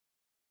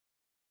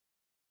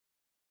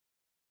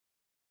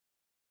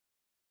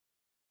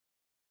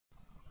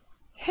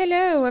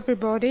Hello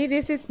everybody,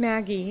 this is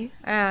Maggie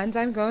and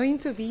I'm going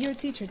to be your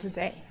teacher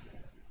today.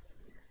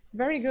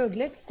 Very good,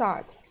 let's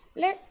start.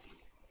 Let's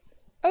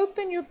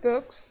open your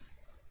books,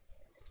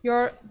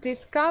 your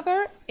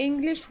Discover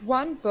English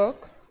 1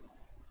 book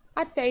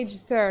at page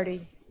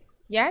 30.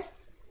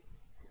 Yes?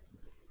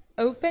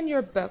 Open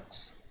your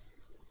books.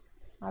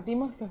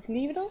 Abrimos los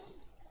libros.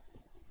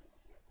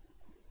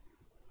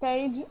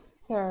 Page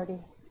 30.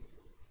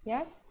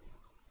 Yes?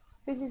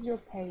 This is your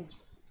page.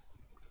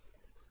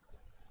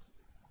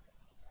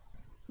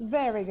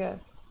 Very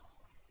good.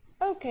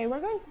 Okay,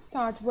 we're going to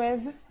start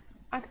with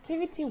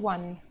activity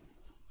 1.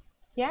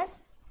 Yes?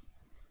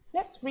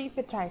 Let's read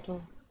the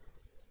title.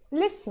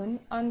 Listen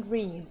and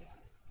read.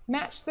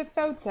 Match the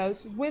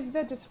photos with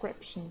the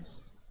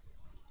descriptions.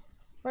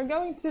 We're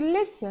going to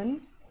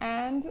listen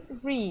and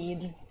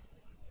read.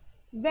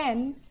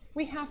 Then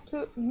we have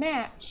to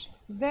match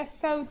the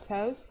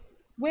photos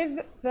with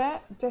the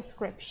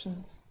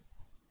descriptions.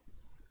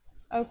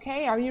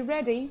 Okay, are you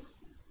ready?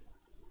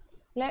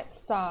 Let's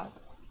start.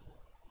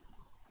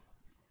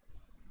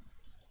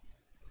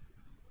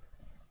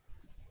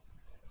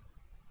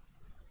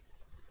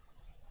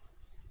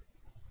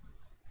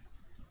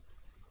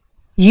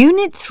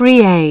 Unit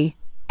 3A,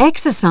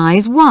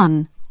 Exercise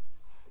 1.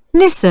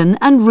 Listen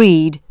and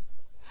read.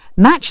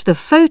 Match the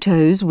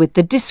photos with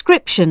the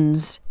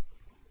descriptions.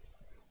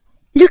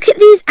 Look at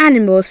these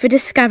animals for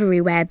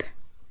Discovery Web.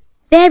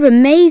 They're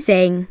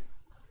amazing.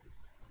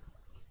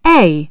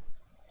 A.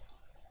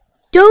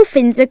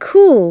 Dolphins are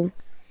cool.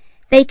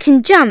 They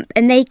can jump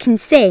and they can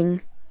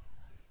sing.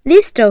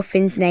 This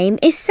dolphin's name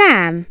is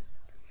Sam.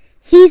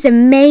 He's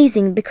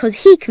amazing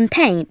because he can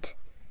paint.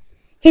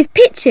 His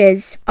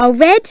pictures are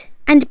red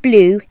and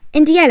blue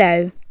and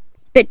yellow,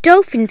 but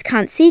dolphins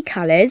can't see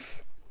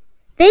colours.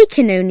 They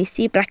can only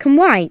see black and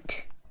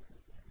white.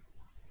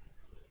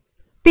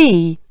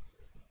 B.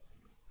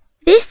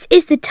 This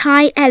is the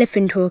Thai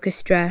Elephant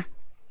Orchestra.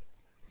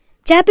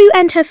 Jabu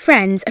and her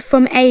friends are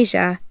from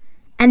Asia,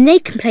 and they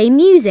can play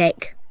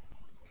music.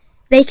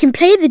 They can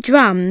play the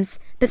drums,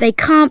 but they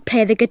can't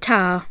play the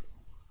guitar.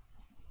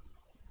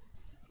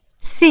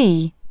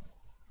 C.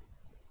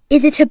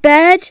 Is it a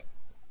bird?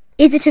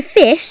 Is it a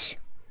fish?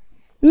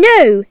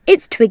 No,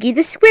 it's Twiggy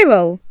the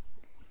squirrel.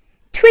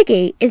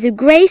 Twiggy is a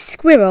grey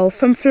squirrel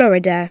from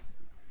Florida.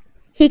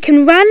 He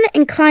can run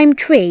and climb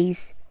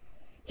trees.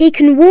 He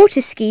can water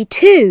ski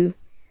too,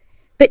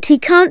 but he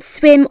can't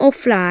swim or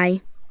fly.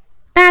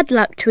 Bad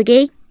luck,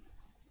 Twiggy.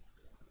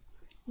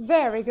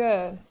 Very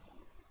good.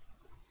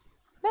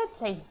 Let's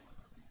see.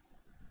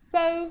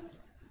 So,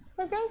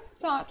 we're going to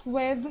start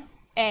with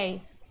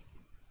A.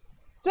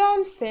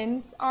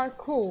 Dolphins are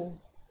cool.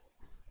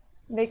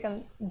 They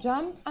can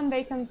jump and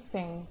they can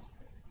sing.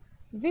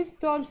 This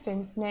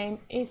dolphin's name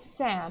is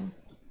Sam.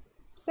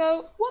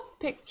 So, what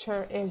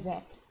picture is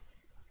it?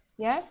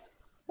 Yes?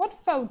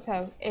 What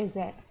photo is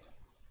it?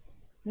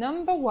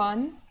 Number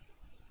 1,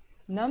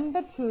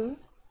 number 2,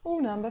 or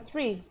number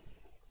 3?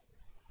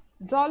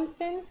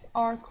 Dolphins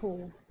are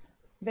cool.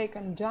 They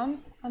can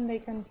jump and they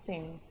can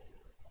sing.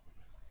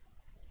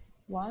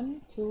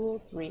 1, 2, or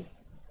 3.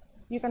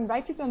 You can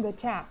write it on the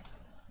chat.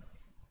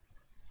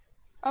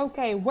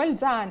 Okay, well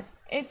done.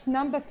 It's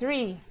number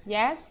 3.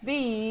 Yes,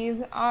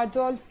 these are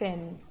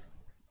dolphins.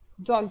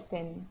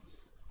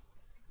 Dolphins.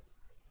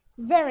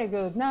 Very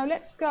good. Now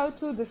let's go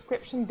to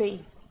description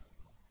B.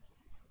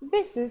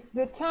 This is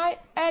the Thai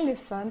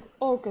Elephant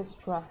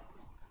Orchestra.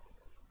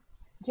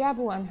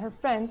 Jabu and her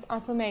friends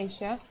are from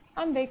Asia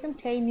and they can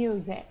play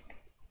music.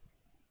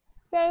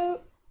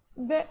 So,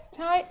 the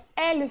Thai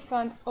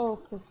Elephant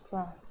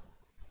Orchestra.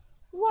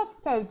 What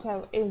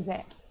photo is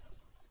it?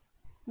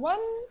 1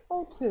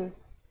 or 2?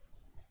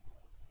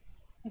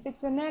 If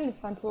it's an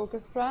elephant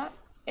orchestra,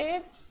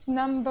 it's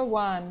number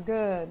 1.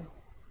 Good.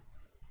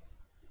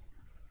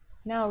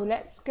 Now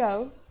let's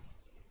go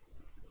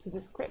to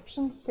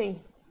description C.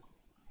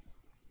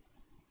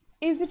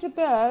 Is it a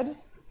bird?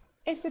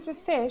 Is it a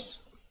fish?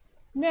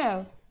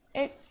 No,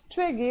 it's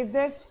Twiggy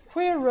the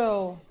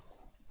squirrel.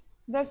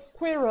 The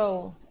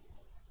squirrel.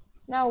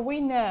 Now we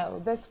know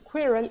the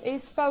squirrel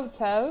is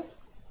photo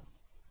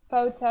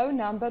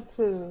number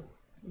 2.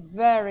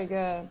 Very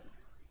good.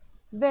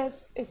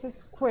 This is a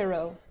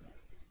squirrel.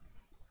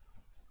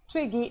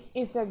 Twiggy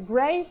is a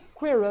grey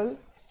squirrel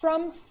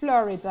from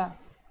Florida.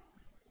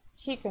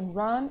 He can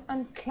run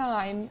and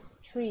climb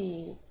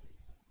trees.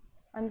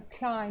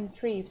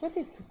 What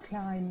is to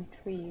climb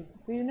trees?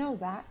 Do you know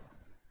that?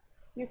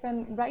 You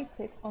can write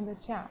it on the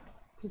chat.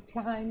 To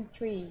climb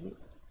trees.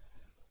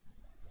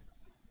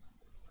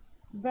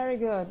 Very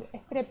good.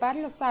 Es trepar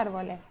los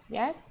árboles,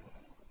 yes?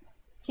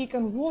 He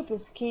can water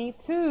ski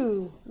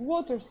too.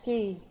 Water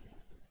ski.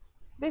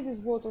 This is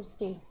water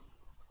ski.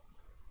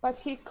 But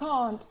he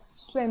can't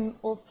swim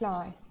or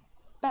fly.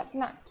 Bad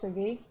luck,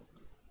 Twiggy.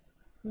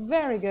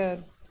 Very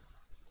good.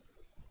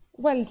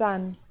 Well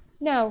done.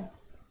 Now,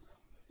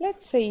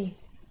 let's see.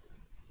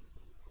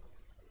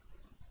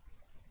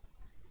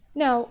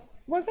 Now,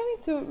 we're going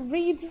to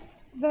read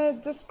the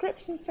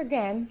descriptions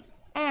again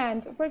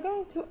and we're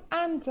going to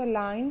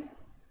underline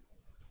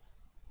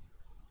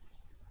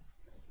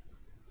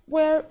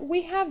where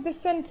we have the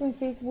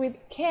sentences with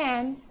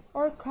can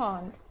or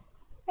can't.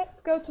 Let's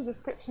go to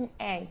description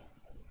A.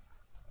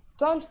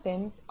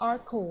 Dolphins are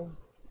cool.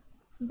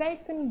 They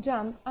can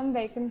jump and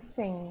they can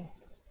sing.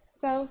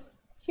 So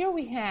here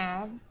we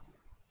have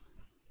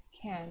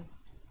can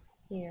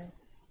here.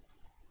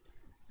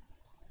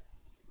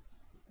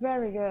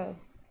 Very good.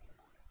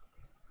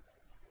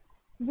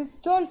 This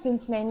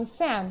dolphin's name is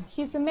Sam.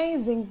 He's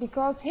amazing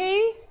because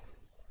he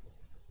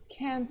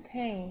can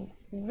paint.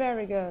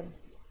 Very good.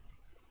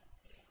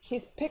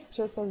 His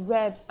pictures are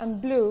red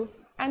and blue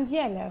and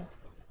yellow.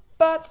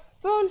 But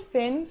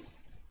dolphins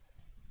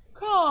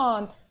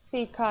can't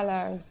see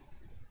colors.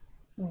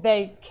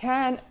 They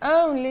can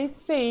only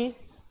see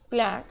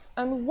black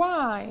and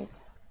white.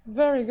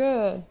 Very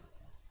good.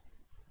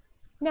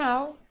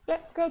 Now,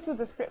 let's go to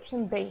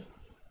description B.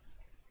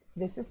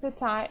 This is the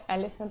Thai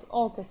Elephant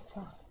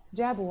Orchestra.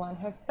 Jabu and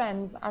her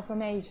friends are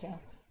from Asia,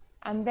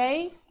 and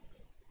they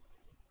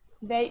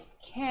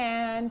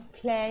can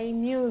play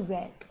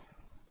music.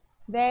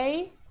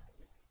 They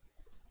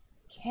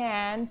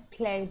can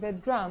play the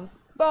drums,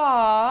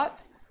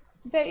 but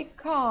they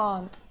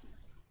can't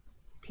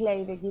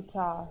play the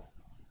guitar.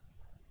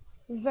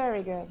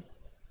 Very good.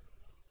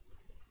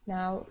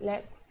 Now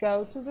let's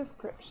go to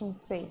description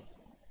C.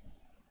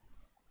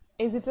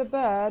 Is it a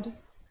bird?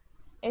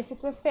 Is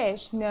it a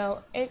fish?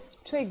 No, it's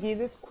Twiggy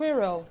the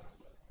squirrel.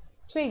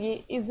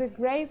 Twiggy is a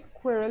gray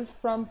squirrel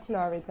from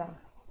Florida.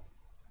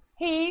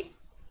 He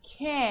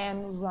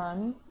can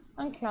run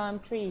and climb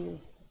trees.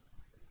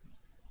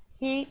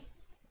 He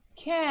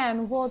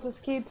can water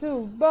ski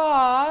too,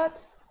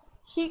 but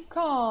he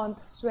can't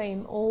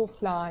swim or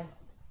fly.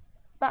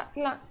 Bad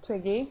luck,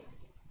 Twiggy.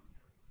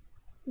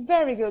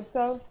 Very good.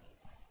 So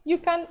you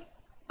can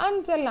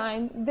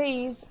underline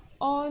these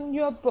on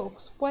your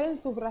books. Pueden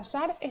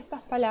subrayar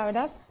estas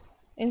palabras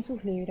en sus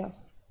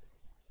libros.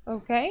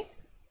 Okay?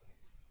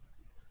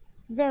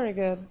 Very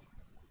good.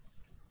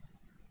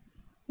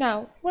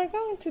 Now we're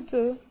going to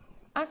do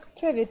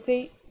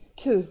activity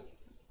 2.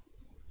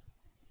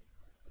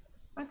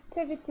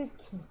 Activity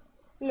 2.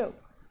 Look.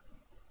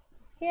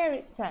 Here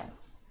it says,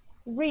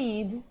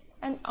 read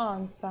and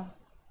answer.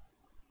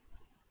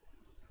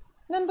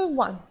 Number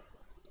 1.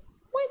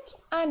 Which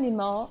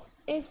animal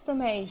is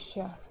from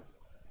Asia?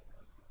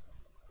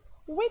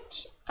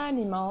 Which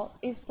animal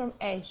is from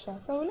Asia?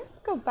 So let's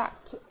go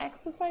back to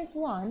exercise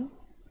 1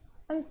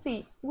 and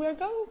see. We're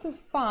going to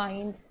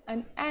find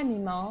an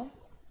animal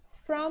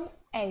from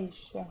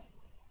Asia.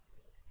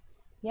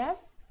 Yes?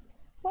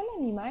 ¿Cuál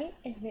animal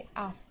es de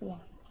Asia?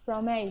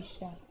 From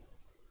Asia.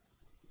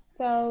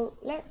 So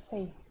let's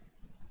see.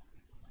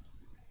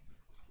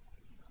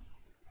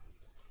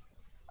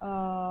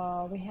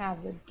 We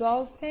have the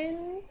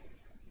dolphins,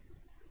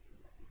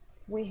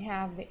 we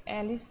have the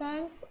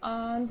elephants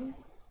and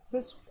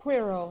the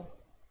squirrel.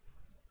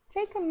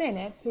 Take a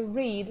minute to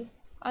read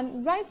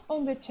and write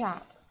on the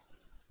chat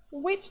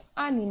which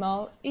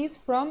animal is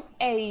from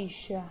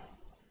Asia.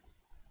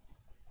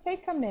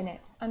 Take a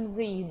minute and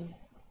read.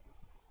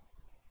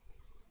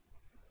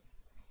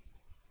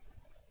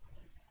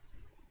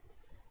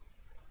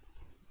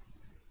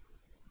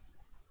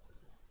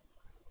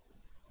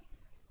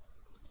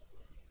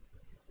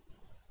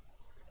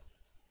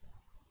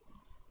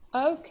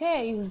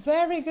 Okay,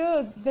 very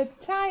good. The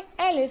Thai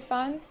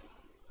elephant,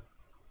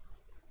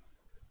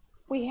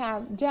 we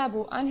have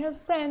Jabu and her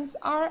friends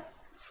are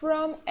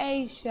from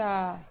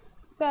Asia.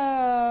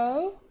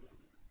 So,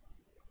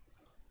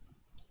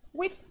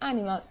 which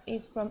animal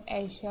is from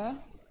Asia?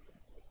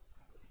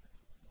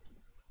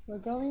 We're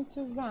going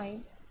to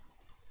write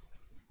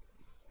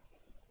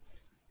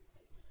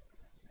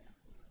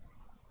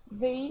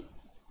the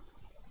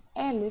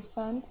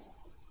elephant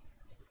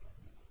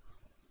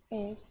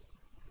is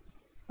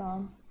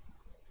from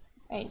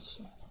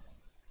Asia.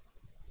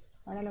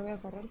 Ahora lo voy a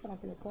correr para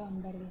que lo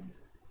puedan ver bien.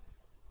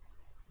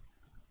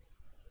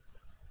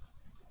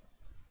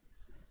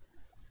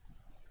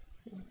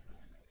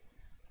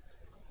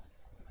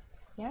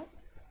 Yes?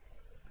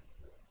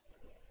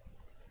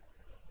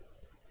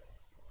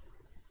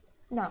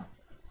 Now,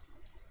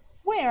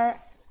 where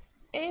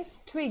is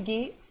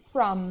Twiggy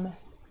from?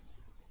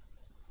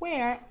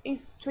 Where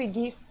is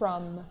Twiggy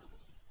from?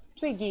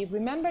 Twiggy,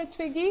 remember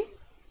Twiggy?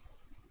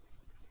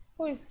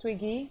 Who is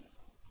Twiggy?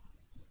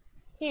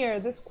 Here,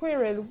 the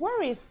squirrel.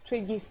 Where is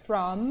Twiggy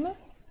from?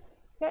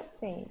 Let's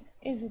see.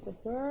 Is it a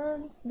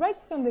bird? Write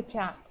it on the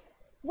chat.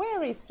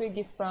 Where is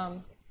Twiggy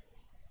from?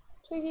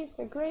 Twiggy is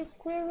a gray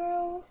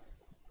squirrel.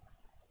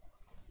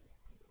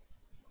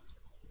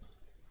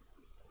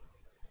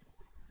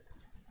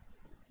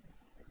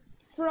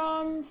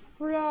 From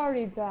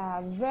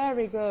Florida.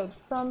 Very good.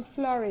 From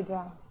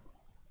Florida.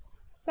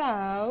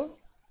 So,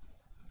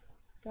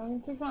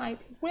 going to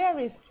write, where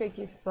is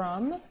Twiggy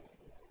from?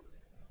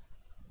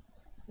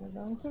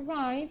 We're going to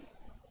write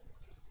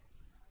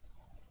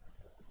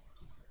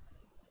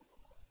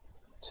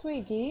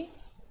Twiggy.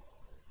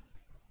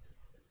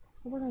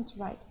 We're going to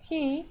write,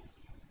 he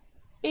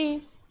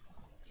is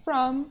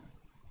from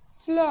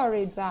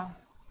Florida.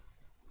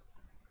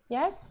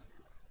 Yes?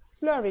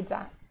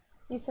 Florida.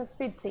 It's a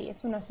city,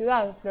 es una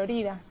ciudad,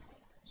 Florida.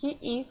 He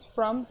is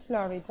from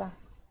Florida.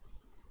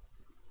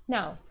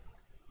 Now,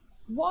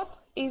 what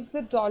is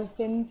the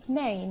dolphin's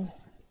name?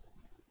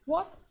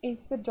 What is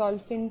the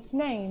dolphin's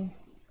name?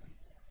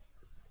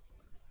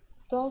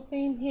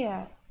 Dolphin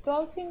here.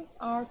 Dolphins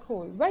are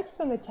cool. Write it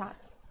on the chat.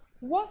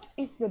 What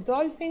is the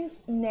dolphin's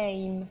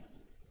name?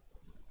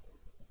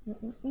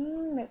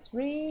 Let's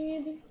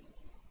read.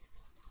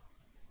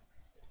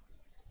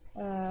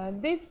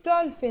 This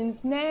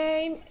dolphin's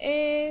name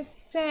is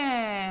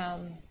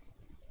Sam.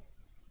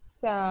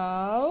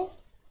 So,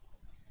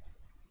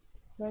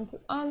 I'm going to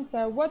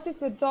answer, what is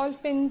the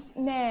dolphin's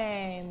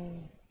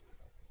name?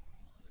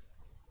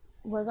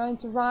 We're going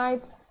to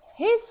write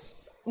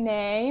his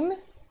name.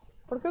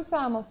 ¿Por qué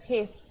usamos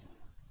his?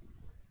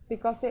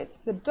 Because it's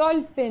the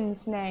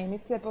dolphin's name.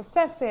 It's a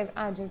possessive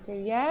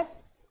adjective, yes?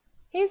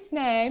 His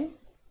name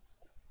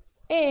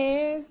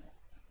is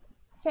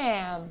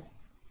Sam.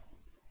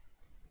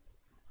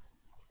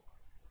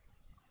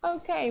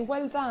 Okay,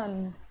 well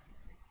done.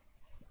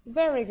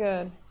 Very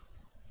good.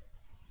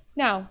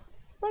 Now,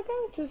 we're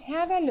going to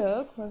have a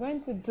look. We're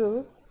going to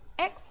do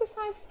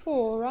exercise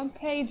 4 on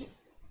page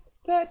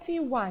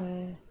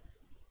 31.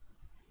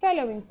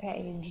 Following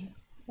page.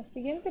 La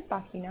siguiente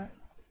página.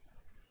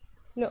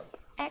 Look,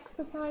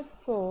 exercise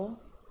 4,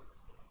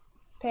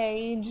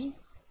 page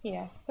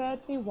here,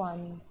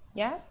 31.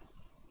 Yes?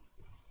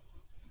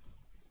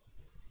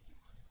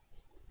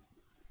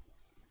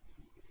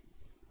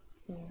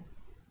 Here.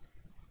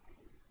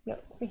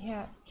 Look, we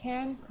have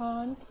can,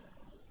 can't.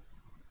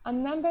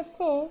 And number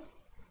 4,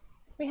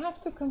 we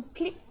have to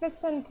complete the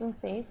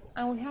sentences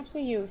and we have to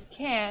use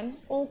can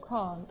or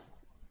can't.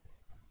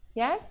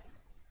 Yes?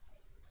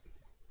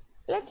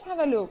 Let's have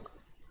a look.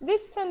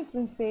 These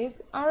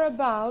sentences are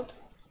about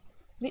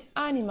the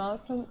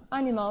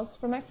animals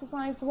from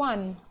exercise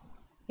 1.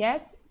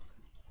 Yes?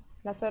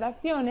 Las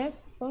oraciones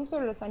son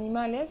sobre los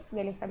animales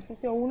del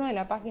ejercicio 1 de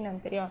la página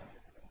anterior.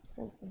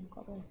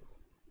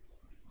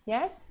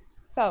 Yes?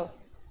 So,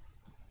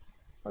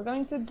 we're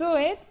going to do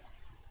it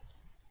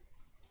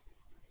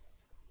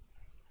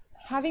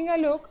having a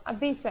look at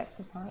this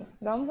exercise.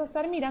 Lo vamos a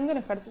hacer mirando el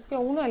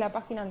ejercicio 1 de la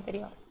página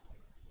anterior.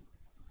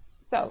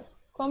 So,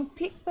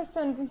 complete the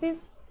sentences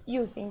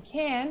using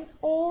can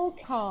or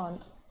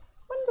can't.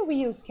 When do we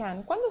use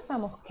can? ¿Cuándo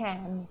usamos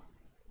can?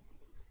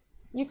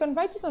 You can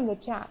write it on the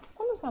chat.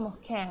 ¿Cuándo usamos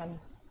can?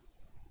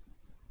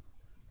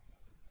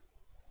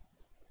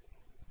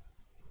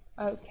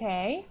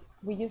 Okay,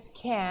 we use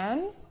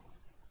can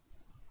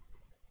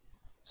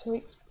to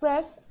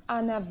express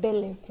an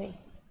ability.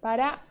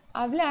 Para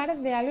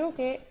hablar de algo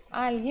que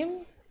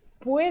alguien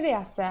puede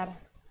hacer.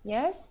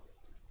 Yes?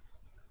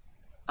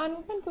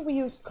 And when do we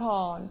use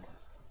can't?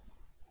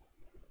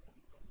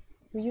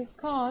 We use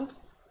can't.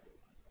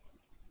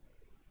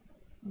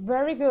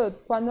 Very good.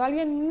 Cuando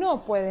alguien no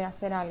puede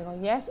hacer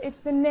algo. Yes, it's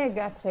the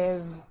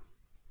negative.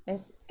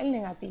 Es el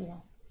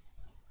negativo.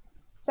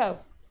 So,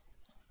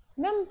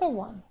 number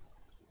 1.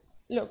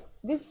 Look,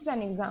 this is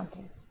an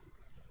example.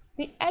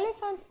 The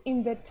elephants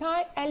in the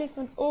Thai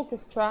Elephant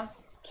Orchestra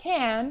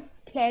can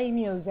play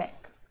music.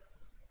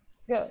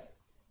 Good.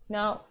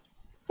 Now,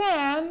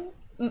 Sam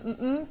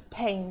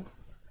paint.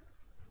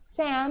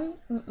 Sam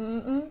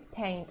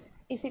paint.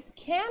 Is it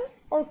can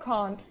or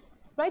can't?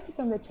 Write it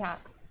on the chat.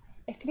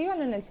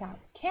 Escríbanlo en el chat.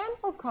 Can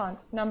or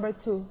can't? Number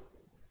 2.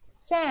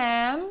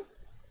 Sam,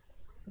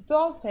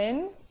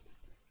 dolphin,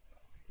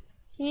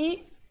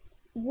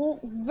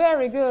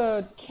 very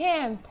good.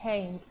 Can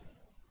paint.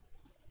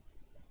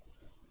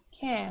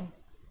 Can.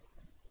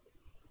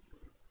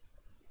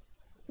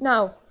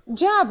 Now,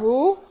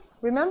 Jabu,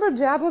 remember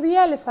Jabu the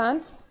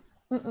elephant?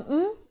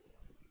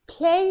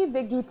 Play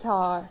the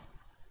guitar.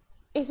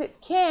 Is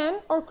it can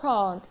or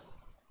can't?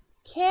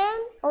 Can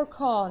or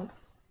can't?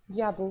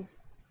 Jabu.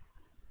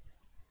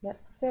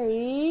 Let's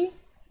say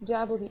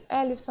Jabu the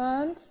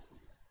elephant.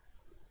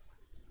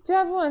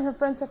 Jabu and her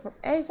friends are from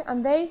Asia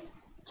and they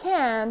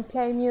can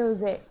play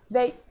music.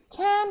 They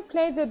can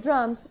play the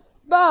drums,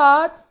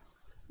 but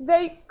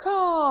they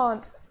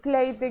can't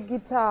play the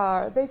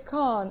guitar. They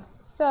can't.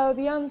 So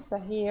the answer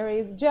here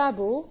is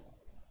Jabu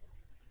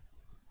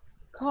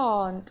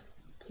can't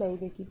play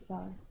the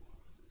guitar.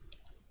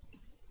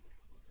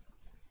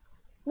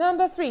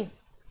 Number 3.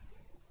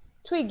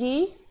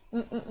 Twiggy,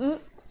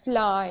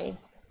 fly.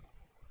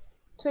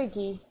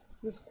 Twiggy,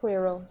 the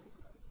squirrel.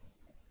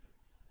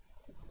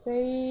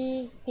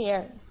 See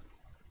here.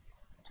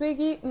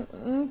 Twiggy,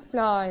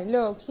 fly.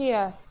 Look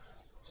here.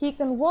 He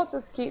can water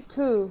ski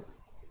too,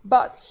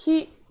 but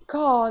he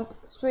can't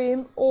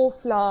swim or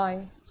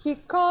fly. He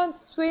can't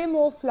swim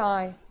or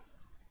fly.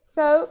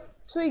 So,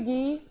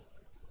 Twiggy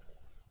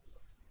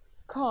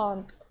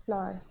can't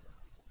fly.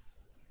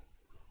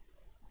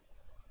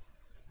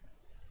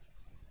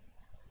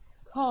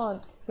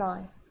 Can't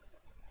fly.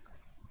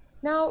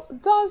 Now,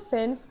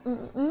 dolphins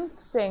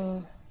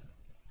sing.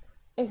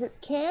 Is it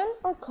can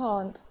or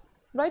can't?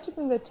 Write it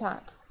in the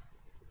chat.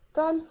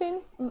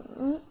 Dolphins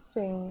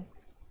sing.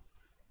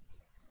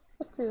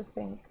 What do you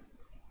think?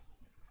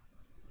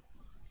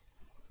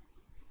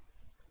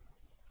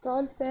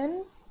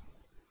 Dolphins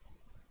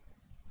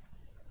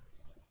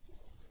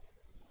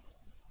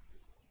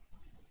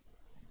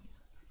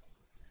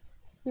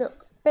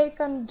look, they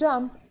can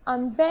jump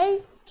and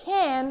they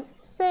can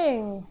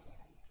sing.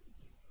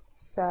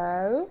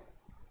 So,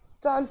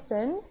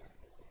 dolphins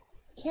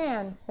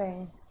can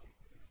sing.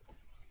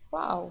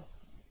 Wow.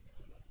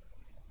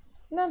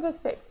 Number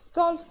 6.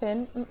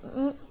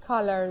 Dolphin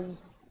colors.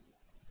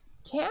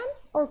 Can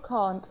or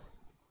can't?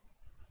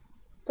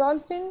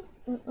 Dolphins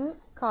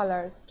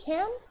colors.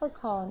 Can or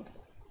can't?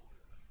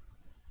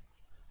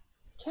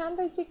 Can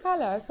they see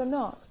colors or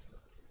not?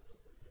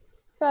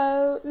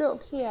 So,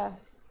 look here.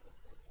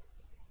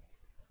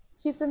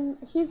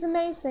 He's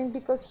amazing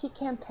because he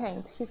can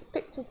paint. His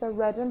pictures are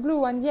red and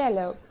blue and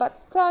yellow,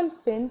 but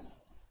dolphins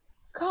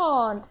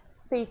can't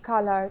see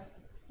colors.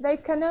 They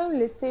can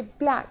only see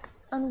black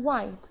and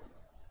white.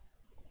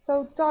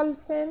 So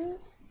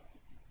dolphins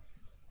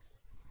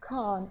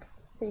can't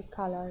see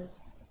colors.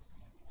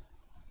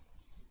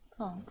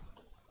 Can't.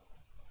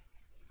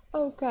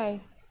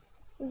 Okay,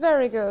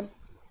 very good.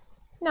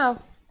 Now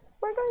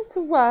we're going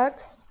to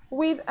work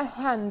with a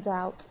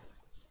handout.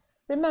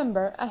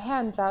 Remember, a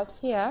handout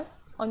here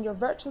on your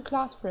virtual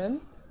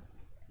classroom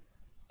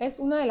es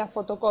una de las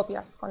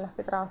fotocopias con las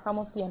que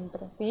trabajamos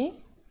siempre,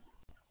 ¿sí?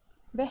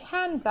 The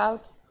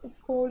handout is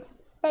called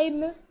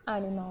Famous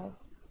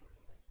Animals.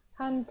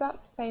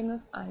 Handout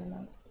Famous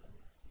Animals.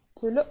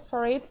 To look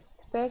for it,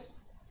 ustedes,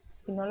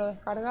 si no lo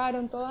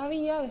descargaron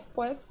todavía,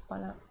 después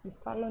van a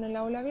buscarlo en el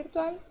aula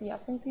virtual y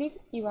hacen clic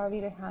y va a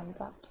abrir el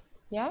handout.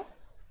 Yes?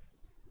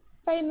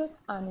 Famous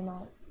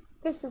Animals.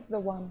 This is the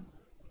one.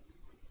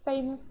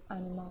 Famous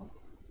animals.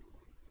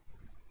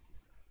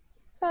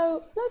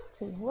 So let's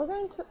see, we're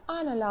going to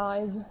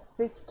analyze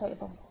this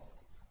table.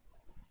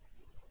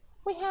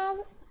 We have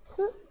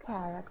two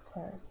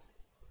characters,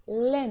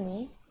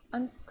 Lenny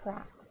and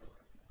Scrat.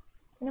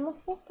 Tenemos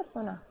dos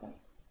personajes,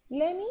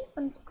 Lenny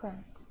and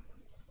Scrat.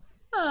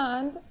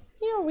 And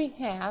here we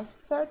have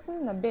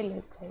certain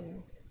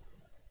abilities.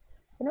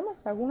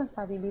 Tenemos algunas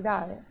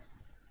habilidades.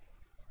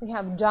 We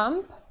have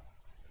jump.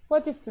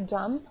 What is to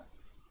jump?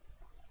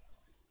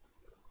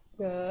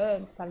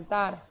 Good,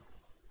 saltar.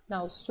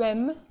 Now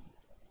swim,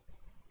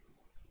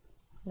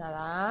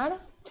 nadar,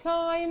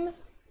 climb.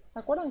 ¿Se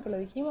acuerdan que lo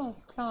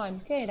dijimos? Climb,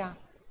 ¿qué era?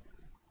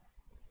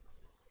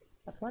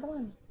 ¿Se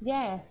acuerdan?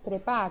 Yes,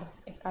 trepar,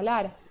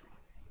 escalar,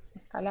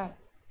 escalar.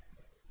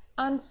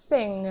 And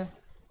sing.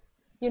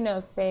 You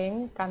know,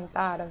 sing,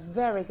 cantar.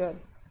 Very good.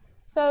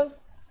 So,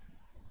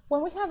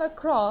 when we have a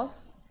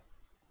cross,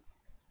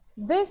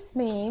 this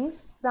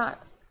means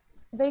that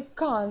they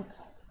can't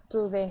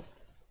do this.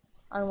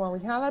 And when we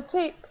have a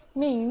tick,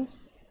 means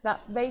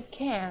that they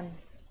can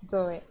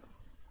do it.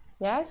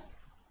 Yes?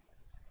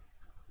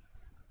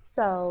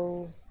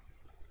 So,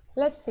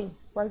 let's see.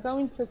 We're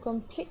going to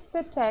complete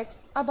the text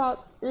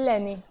about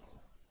Lenny.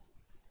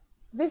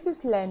 This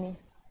is Lenny.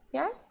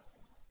 Yes?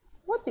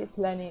 What is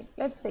Lenny?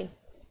 Let's see.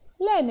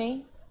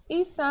 Lenny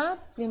is a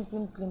plim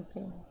plim plim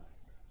plim.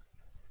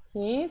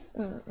 He is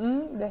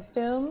the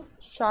film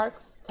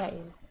Shark's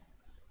Tale.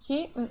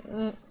 He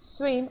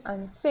swim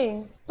and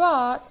sing,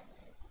 but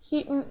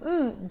he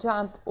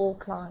jump or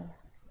climb.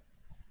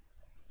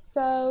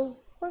 So,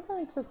 we're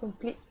going to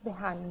complete the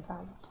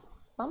handout.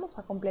 Vamos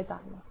a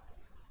completarlo.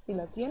 Si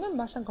lo tienen,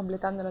 vayan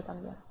completándolo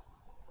también.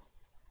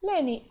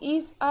 Lenny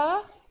is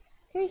a...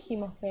 ¿Qué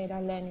dijimos que era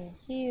Lenny?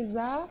 He is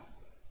a...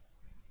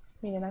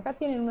 Miren, acá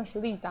tienen una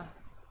ayudita.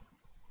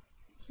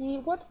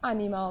 What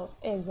animal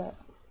is it?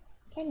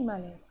 ¿Qué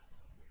animal es?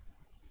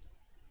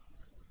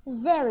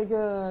 Very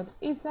good.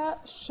 It's a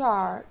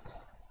shark.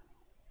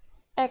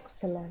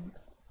 Excellent.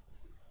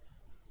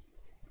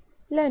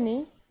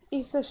 Lenny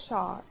is a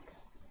shark.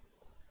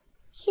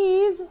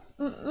 He is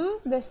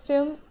the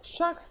film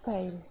Shark's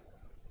Tale.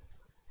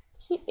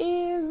 He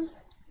is...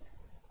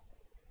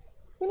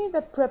 We need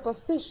a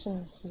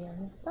preposition here.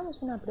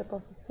 Necesitamos una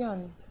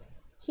preposición.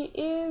 He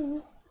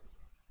is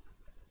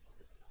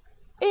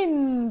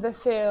in the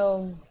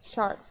film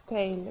Shark's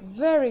Tale.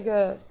 Very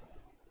good.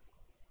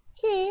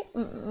 He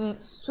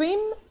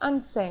swim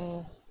and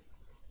sing.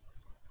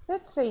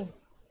 Let's see.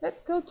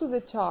 Let's go to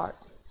the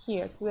chart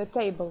here, to the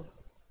table.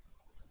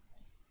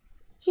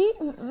 He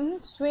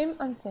swim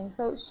and sing.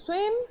 So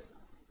swim,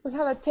 we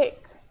have a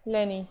tick,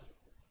 Lenny.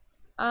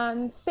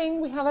 And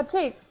sing, we have a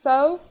tick.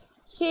 So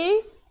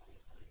he,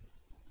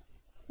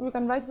 we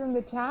can write it in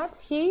the chat.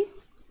 He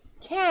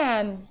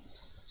can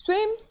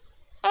swim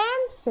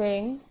and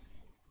sing,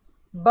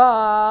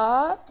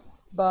 but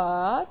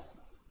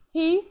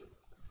he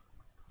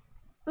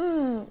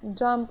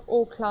jump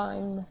or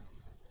climb.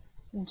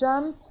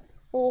 Jump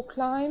or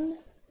climb?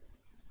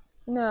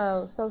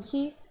 No, so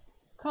he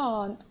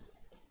can't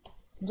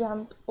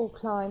jump or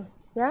climb.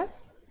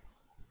 Yes?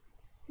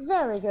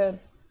 Very good.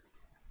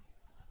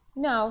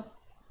 Now,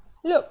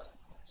 look,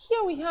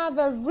 here we have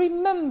a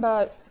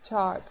remember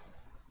chart.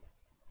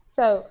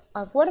 So,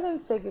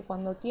 acuérdense que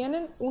cuando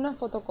tienen una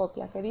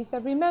fotocopia que dice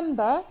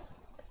remember,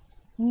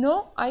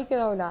 no hay que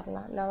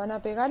doblarla. La van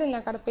a pegar en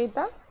la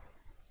carpeta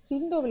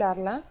sin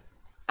doblarla.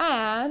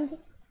 And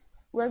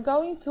we're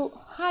going to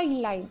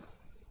highlight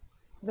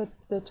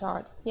the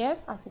chart. Yes,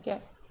 así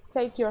que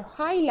take your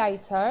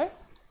highlighter,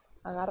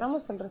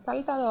 agarramos el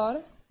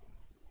resaltador,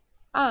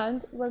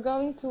 and we're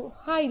going to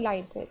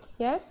highlight it.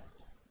 Yes,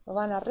 lo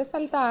van a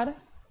resaltar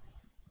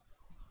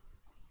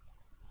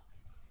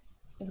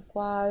el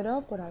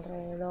cuadro por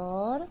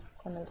alrededor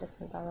con el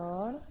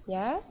resaltador.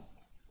 Yes,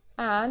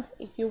 and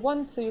if you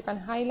want to, you can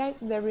highlight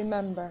the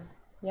remember.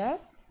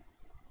 Yes,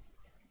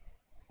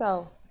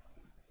 so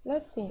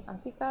let's see.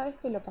 Así cada vez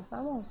que lo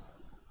pasamos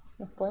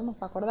nos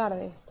podemos acordar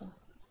de esto.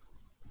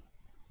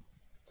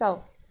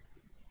 So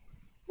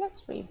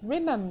let's read.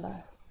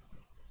 Remember.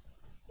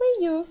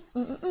 We use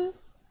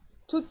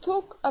to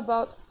talk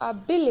about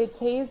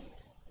abilities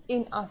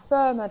in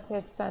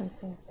affirmative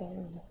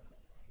sentences.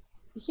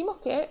 Dijimos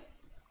que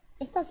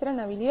estas eran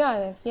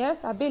habilidades,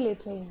 yes?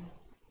 Abilities.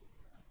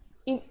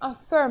 In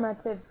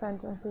affirmative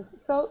sentences.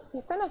 So, si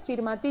está en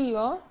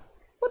afirmativo,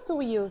 what do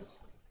we use?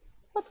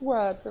 What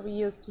words do we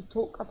use to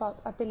talk about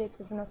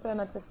abilities in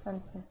affirmative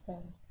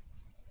sentences?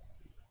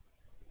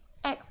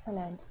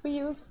 Excellent. We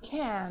use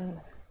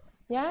can.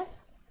 Yes?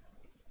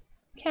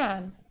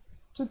 Can.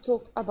 To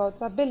talk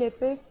about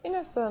abilities in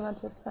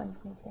affirmative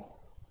sentences.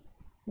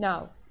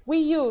 Now, we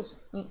use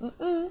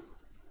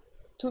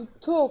to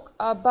talk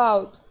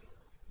about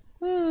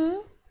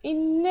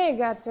in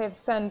negative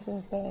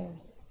sentences.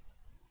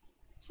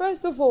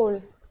 First of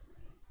all,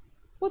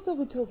 what are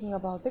we talking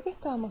about? ¿De qué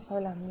estábamos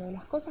hablando? De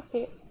las cosas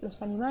que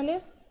los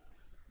animales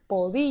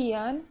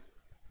podían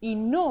y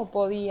no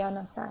podían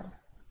hacer.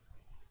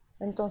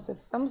 Entonces,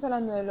 estamos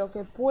hablando de lo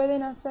que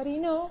pueden hacer y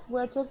no.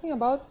 We're talking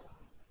about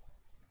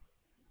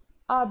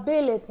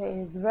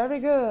abilities. Very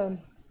good.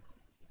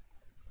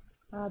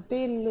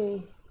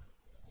 Abilities.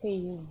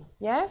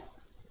 Yes?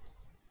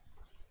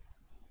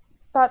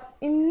 But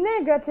in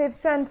negative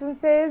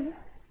sentences,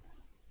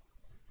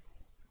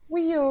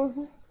 we use,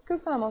 ¿qué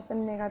usamos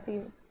en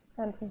negative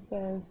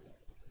sentences?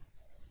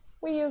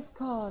 We use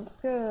can't.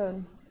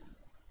 Good.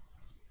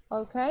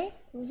 Okay?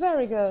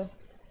 Very good.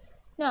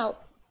 Now,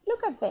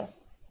 look at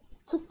this.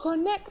 To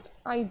connect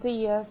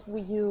ideas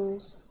we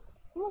use.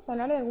 Vamos a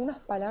hablar de algunas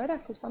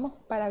palabras que usamos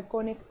para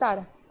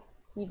conectar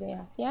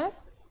ideas, yes?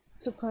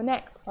 To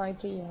connect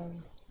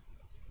ideas.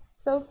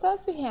 So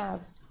first we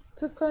have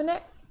to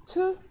connect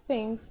two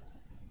things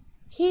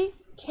he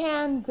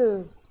can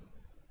do.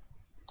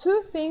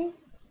 Two things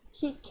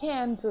he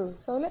can do.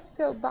 So let's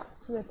go back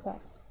to the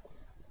text.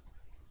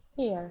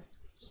 Here,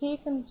 he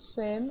can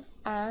swim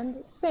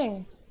and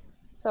sing.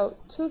 So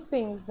two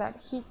things that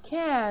he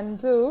can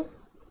do.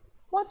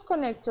 What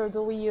connector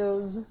do we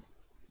use?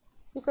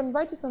 You can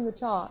write it on the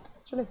chart.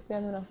 Yo le estoy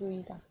dando una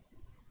ayudita.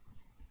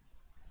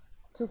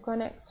 To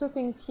connect two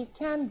things he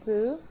can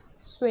do,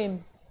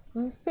 swim.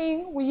 And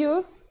sing, we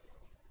use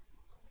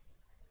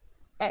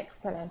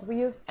excellent. We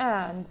use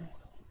and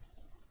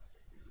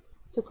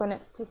to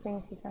connect two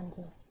things he can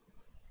do.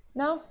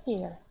 Now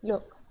here,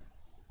 look.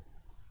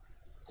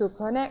 To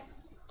connect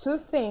two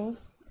things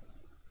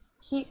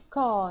he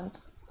can't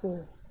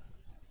do.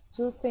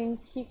 Two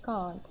things he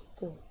can't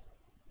do.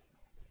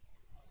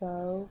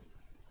 So,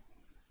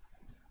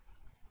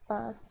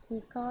 but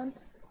he can't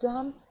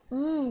jump,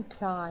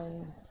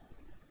 climb.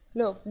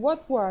 Look,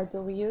 what word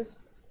do we use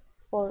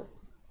for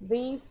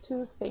these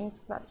two things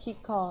that he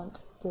can't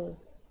do?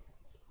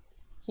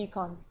 He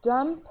can't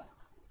jump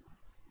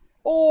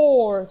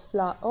or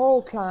fly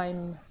or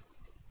climb.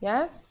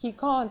 Yes, he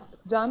can't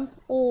jump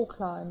or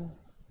climb.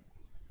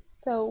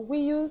 So we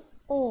use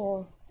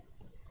or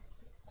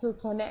to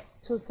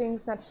connect two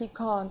things that he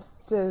can't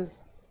do.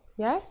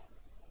 Yes?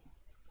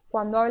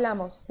 Cuando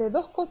hablamos de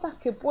dos cosas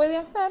que puede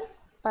hacer,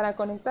 para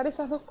conectar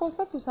esas dos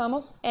cosas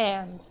usamos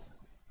and.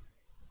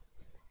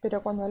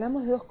 Pero cuando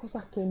hablamos de dos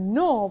cosas que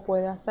no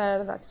puede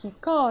hacer, that he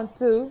can't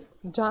do,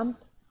 jump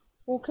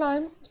or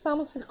climb,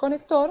 usamos el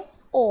conector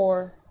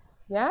or.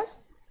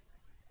 Yes?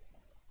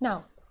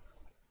 Now,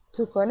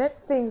 to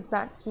connect things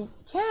that he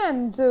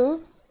can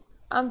do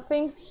and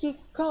things he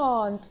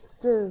can't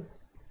do.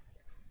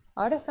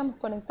 Ahora estamos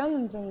conectando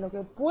entre lo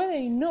que puede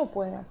y no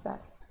puede hacer.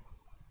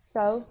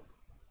 So,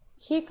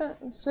 he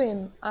can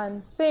swim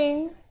and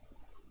sing.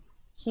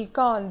 He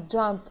can't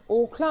jump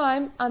or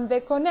climb. And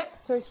the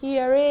connector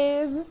here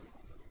is,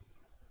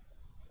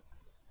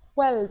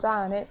 well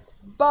done, it's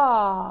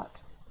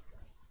but.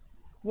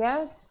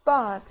 Yes,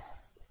 but.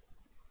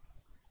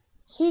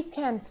 He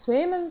can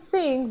swim and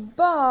sing,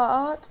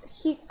 but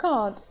he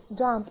can't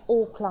jump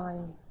or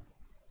climb.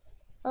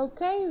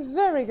 Okay,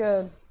 very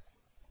good.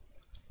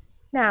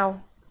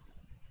 Now,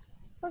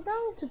 we're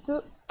going to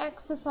do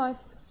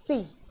exercise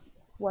C.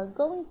 We're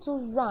going to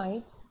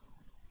write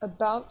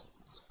about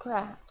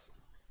Scrat.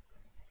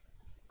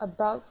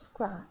 About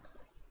Scrat.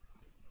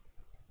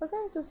 We're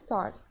going to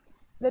start.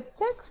 The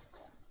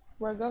text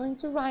we're going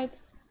to write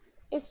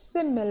is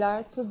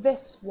similar to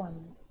this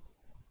one.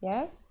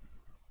 Yes?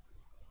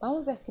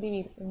 Vamos a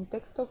escribir un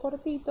texto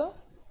cortito,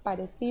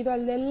 parecido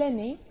al de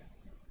Lenny,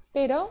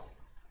 pero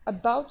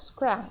about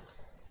Scrat.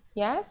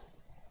 Yes?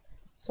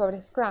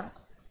 Sobre Scrat.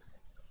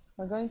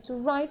 We're going to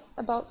write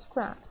about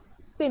Scrat.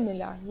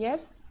 similar, yes?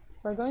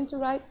 We're going to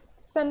write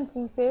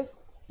sentences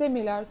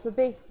similar to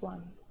these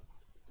ones.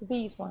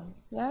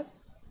 Yes?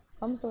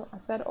 Vamos a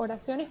hacer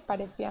oraciones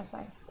parecidas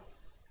a esta.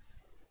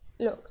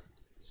 Look,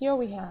 here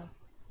we have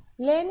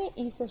Lenny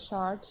is a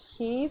shark.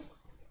 He's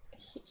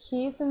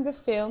in the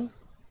film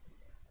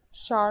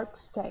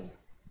Shark's Tale.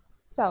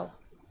 So,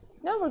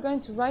 now we're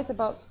going to write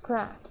about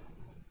Scrat.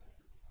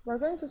 We're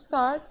going to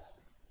start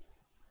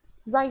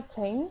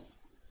writing.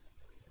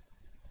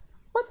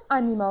 What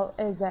animal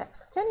is it?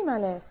 ¿Qué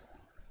animal es?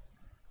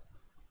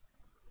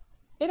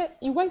 Era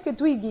igual que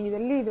Twiggy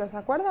del libro, ¿se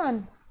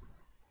acuerdan?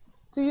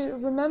 Do you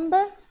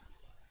remember?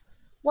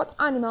 What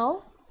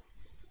animal?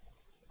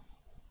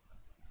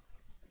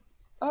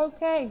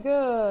 Okay,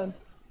 good.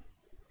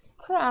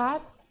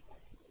 Scrat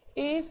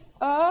is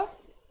a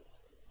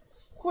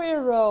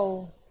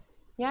squirrel.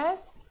 Yes?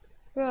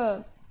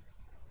 Good.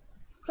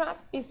 Scrat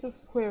is a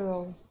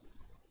squirrel.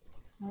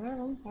 A ver,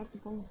 vamos a ver si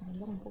podemos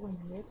cambiar un poco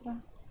la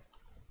letra.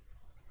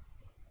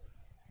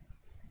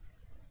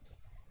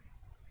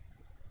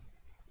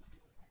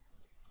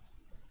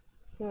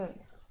 Good.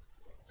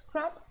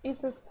 Scrat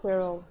is a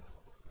squirrel.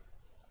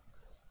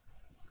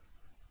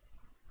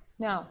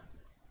 Now,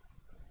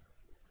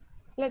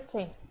 let's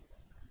see.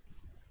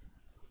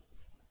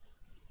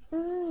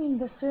 In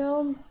the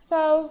film,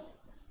 so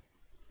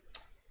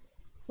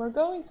we're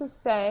going to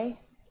say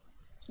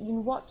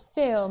in what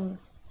film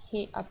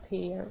he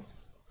appears.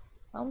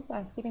 Vamos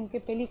a decir en qué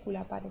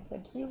película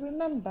aparece. Do you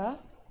remember?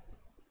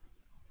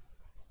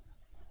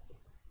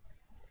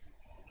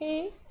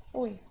 Here.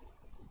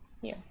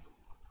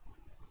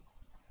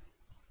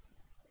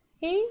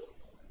 He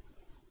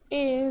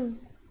is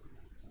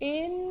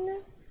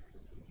in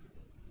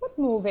what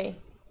movie?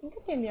 ¿En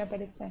qué peli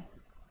aparece?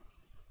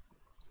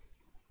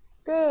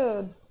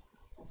 Good.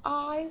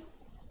 Ice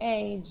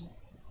Age.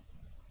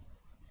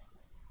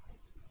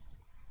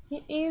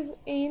 He is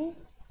in.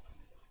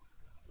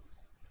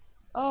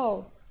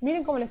 Oh,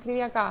 miren cómo lo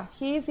escribí acá.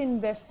 He is in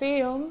the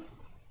film.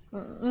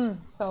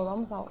 So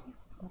vamos a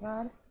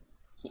borrar.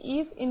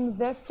 He is in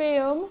the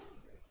film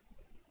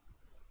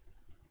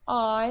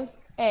Ice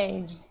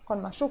Age.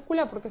 Con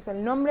mayúscula porque es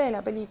el nombre de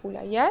la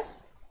película. Yes?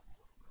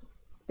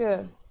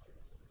 Good.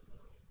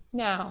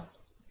 Now.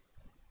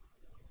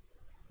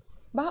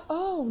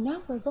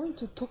 Now we're going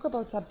to talk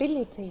about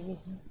abilities.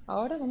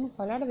 Ahora vamos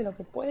a hablar de lo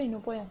que puede y no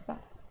puede hacer.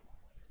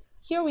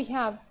 Here we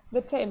have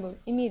the table.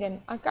 Y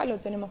miren, acá lo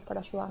tenemos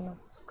para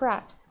ayudarnos.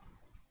 Scrat.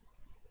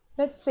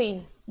 Let's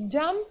see.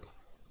 Jump.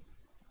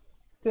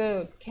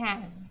 Good.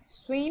 Can.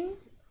 Swim.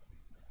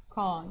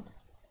 Can't.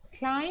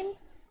 Climb.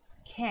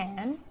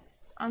 Can.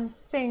 And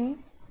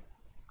sing.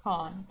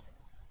 Can't.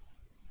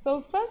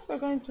 So first we're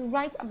going to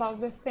write about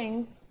the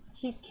things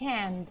he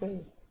can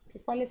do.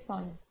 ¿Cuáles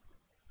son?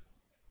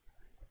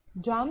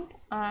 Jump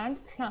and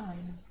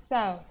climb.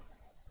 So,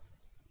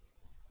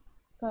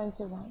 going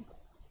to write.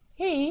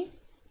 He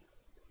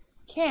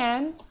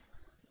can,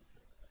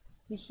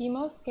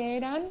 dijimos que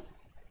eran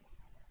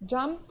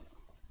jump,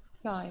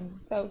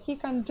 climb. So, he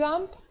can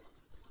jump.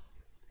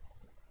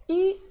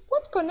 ¿Y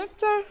what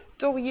connector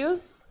do we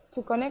use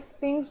to connect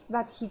things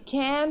that he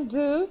can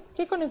do?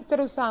 ¿Qué conector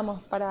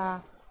usamos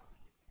para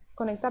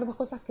conectar dos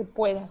cosas que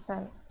puede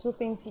hacer? Two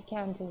things he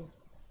can do.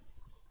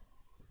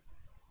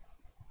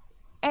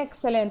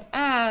 Excellent.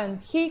 And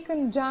he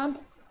can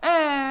jump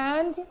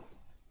and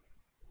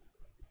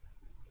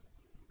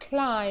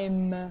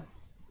climb.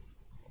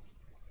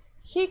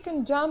 He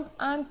can jump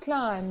and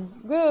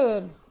climb.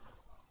 Good.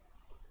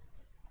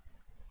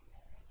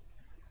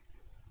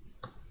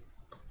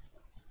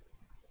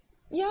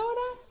 Y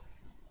ahora,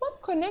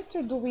 what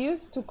connector do we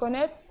use to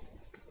connect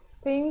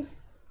things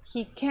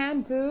he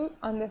can do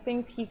and the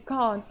things he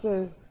can't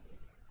do?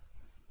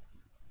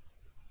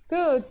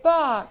 Good,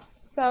 but.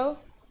 So,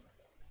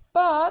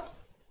 but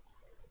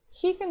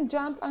he can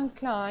jump and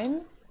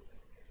climb,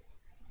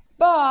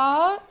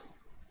 but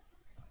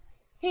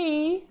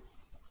we're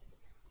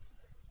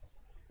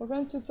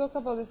going to talk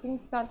about the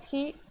things that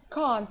he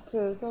can't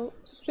do. So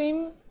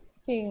swim,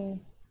 sing,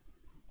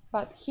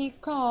 but he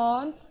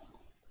can't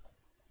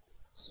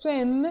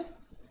swim.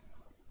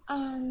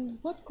 And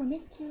what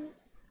connector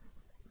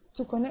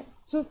to connect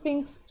two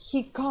things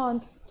he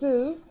can't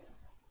do?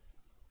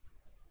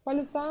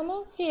 ¿Cuál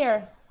usamos?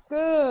 Here.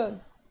 Good.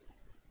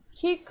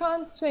 He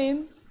can't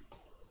swim,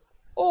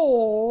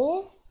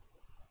 or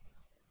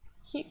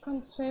he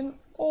can swim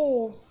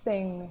or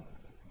sing.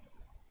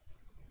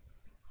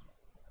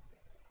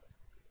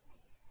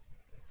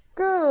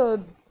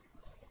 Good.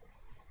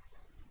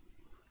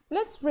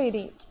 Let's read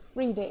it.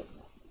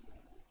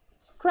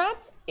 Scrat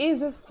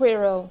is a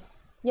squirrel.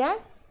 Yes?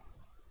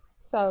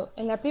 So,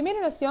 en la primera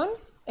oración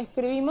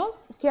escribimos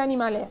qué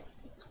animal es.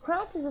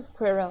 Scrat is a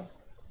squirrel.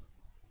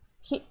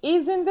 He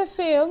is in the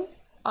film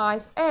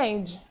Ice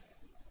Age.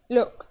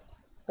 Look,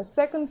 the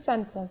second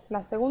sentence,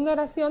 la segunda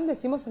oración,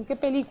 decimos en qué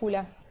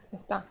película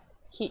está.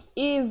 He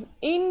is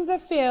in the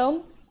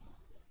film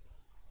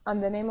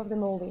and the name of the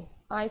movie,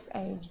 Ice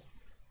Age.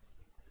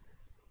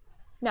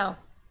 Now,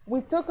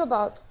 we talk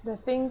about the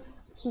things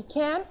he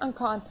can and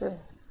can't do.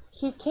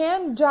 He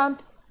can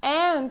jump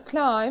and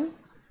climb,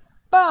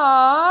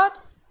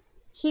 but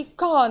he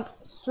can't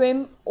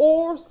swim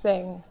or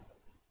sing.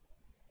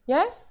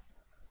 Yes?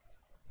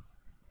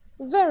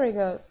 Very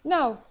good.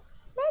 Now,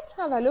 let's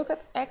have a look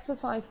at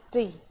exercise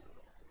D.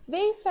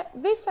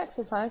 This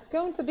exercise is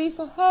going to be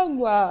for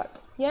homework.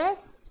 Yes?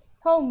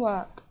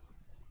 Homework.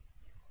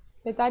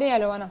 De tarea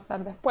lo van a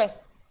hacer después.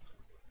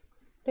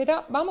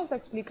 Pero vamos a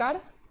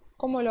explicar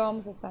cómo lo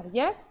vamos a hacer.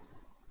 Yes?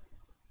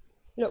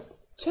 Look,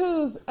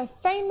 choose a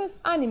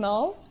famous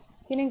animal.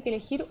 Tienen que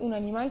elegir un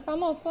animal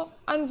famoso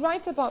and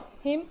write about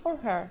him or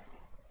her.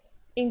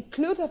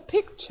 Include a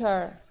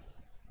picture.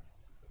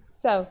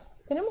 So,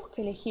 tenemos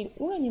que elegir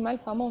un animal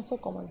famoso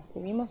como lo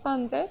escribimos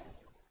antes.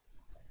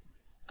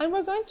 And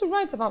we're going to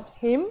write about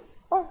him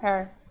or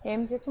her.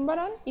 Him si es un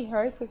varón y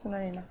her si es una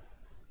nena.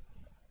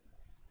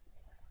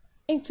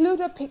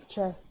 Include a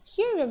picture.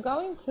 Here you're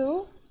going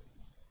to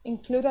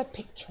include a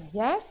picture,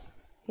 yes?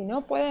 Si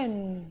no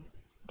pueden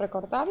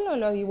recortarlo,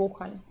 lo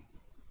dibujan.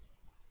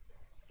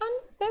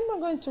 And then we're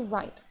going to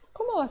write.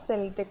 ¿Cómo va a ser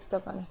el texto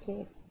que van a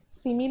escribir?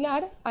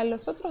 Similar a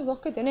los otros dos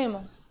que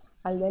tenemos,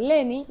 al de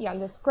Lenny y al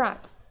de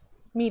Scrat.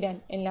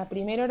 Miren, en la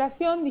primera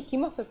oración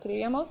dijimos que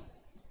escribíamos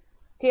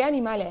qué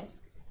animal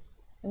es.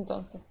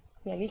 Entonces,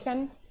 si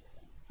eligen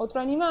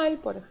otro animal,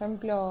 por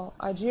ejemplo,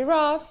 a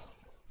giraffe,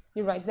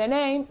 you write the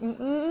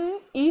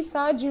name, is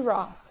a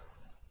giraffe,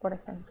 por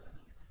ejemplo.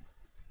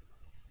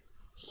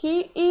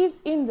 He is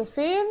in the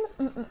field,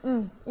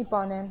 y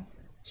ponen,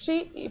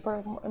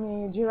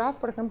 mi giraffe,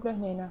 por ejemplo, es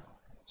nena.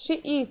 She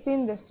is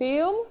in the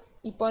film,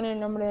 y ponen el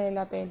nombre de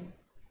la peli.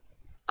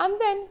 And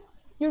then,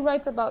 you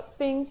write about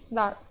things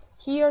that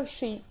he or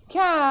she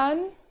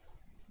can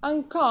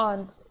and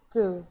can't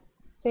do.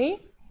 ¿Sí?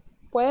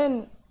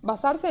 Pueden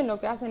basarse en lo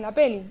que hace en la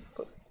peli.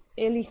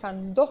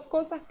 Elijan dos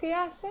cosas que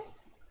hace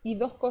y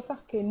dos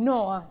cosas que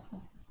no hace.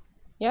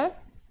 ¿Yes?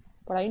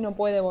 Por ahí no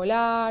puede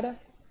volar,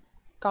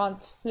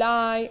 can't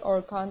fly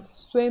or can't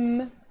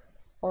swim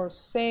or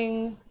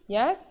sing.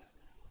 Yes?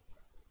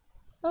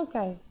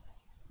 Okay.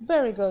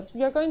 Very good.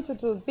 We are going to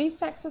do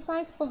this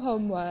exercise for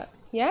homework.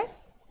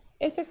 Yes?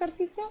 Este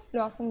ejercicio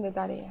lo hacen de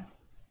tarea.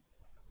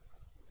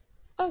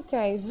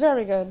 Okay,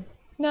 very good.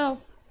 Now,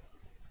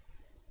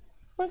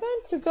 we're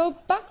going to go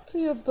back to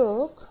your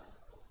book.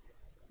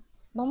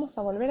 Vamos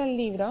a volver al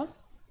libro,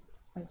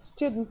 al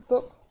student's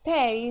book,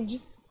 page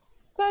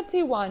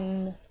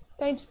 31.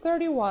 Page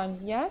 31,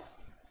 yes?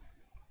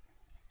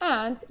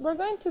 And we're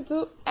going to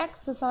do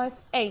exercise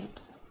 8.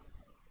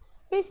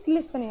 This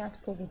listening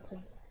activity.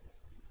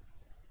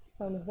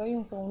 So, les doy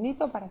un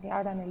segundito para que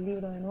abran el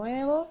libro de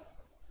nuevo.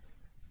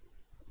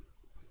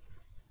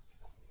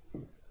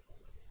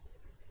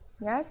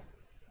 Yes?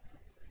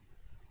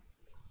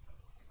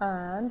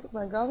 And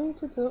we're going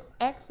to do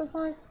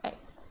exercise 8.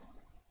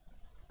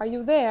 Are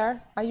you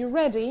there? Are you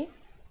ready?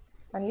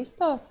 ¿Están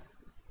listos?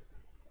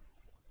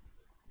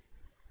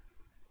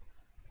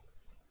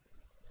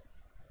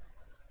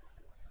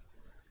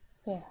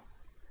 Here.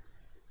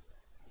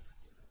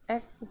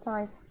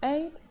 Exercise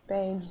 8,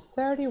 page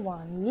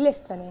 31.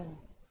 Listening.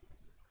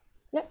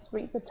 Let's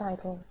read the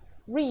title.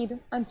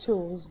 Read and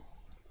choose.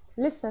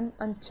 Listen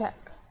and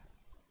check.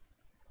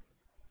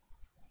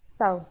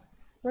 So,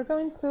 we're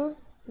going to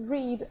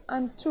read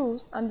and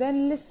choose and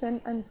then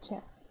listen and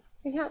check.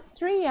 We have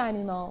 3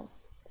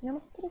 animals.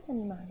 Tenemos 3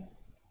 animales.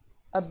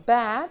 A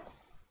bat,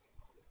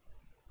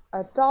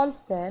 a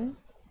dolphin,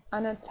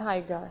 and a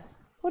tiger.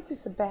 What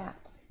is a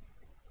bat?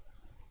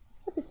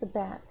 What is a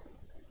bat?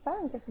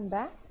 ¿Saben qué es un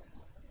bat?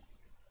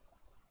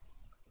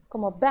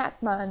 Como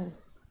Batman.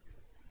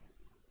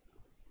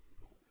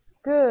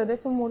 Good,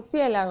 es un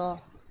murciélago.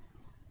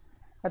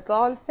 A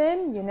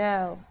dolphin, you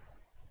know.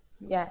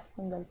 Yes,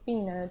 un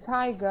delfín. And a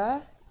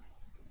tiger.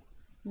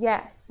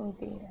 Yes, un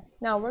tigre.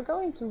 Now we're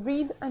going to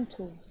read and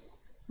choose.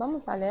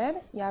 Vamos a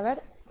leer y a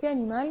ver qué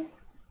animal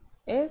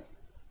es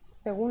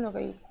según lo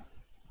que dice.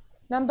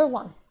 Number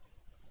 1.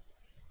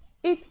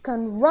 It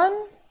can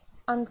run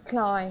and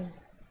climb.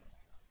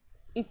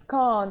 It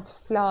can't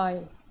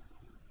fly.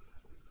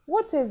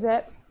 What is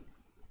it?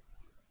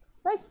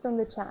 Write it on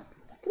the chat.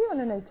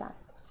 Escriban en el chat.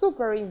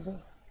 Super easy.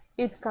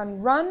 It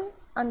can run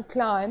and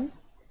climb.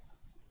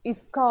 It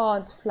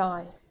can't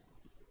fly.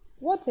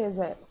 What is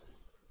it?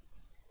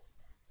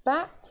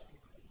 Bat,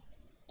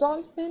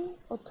 dolphin,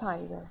 or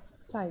tiger?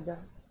 Tiger.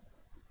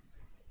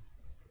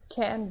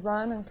 Can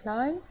run and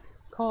climb,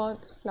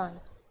 can't fly.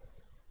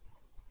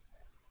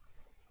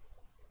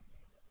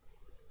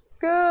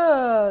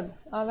 Good.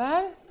 A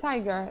ver,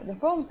 tiger.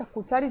 Después vamos a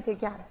escuchar y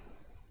chequear.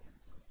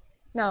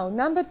 Now,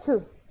 number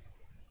 2.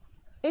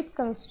 It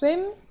can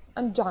swim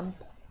and jump.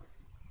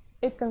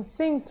 It can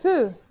sing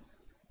too,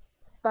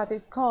 but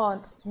it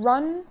can't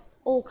run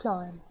or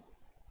climb.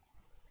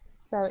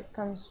 So it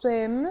can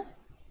swim,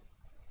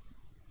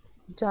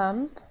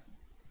 jump,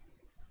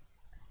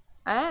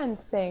 and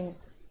sing,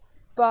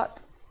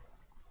 but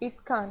it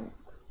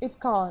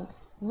can't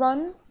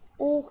run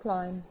or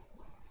climb.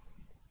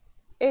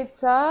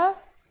 It's a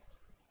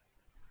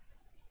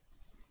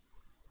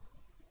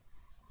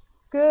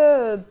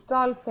good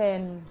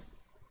dolphin.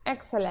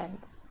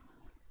 Excellent.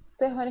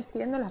 Ustedes van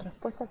escribiendo las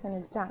respuestas en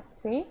el chat,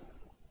 ¿sí?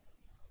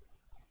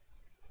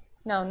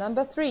 Now,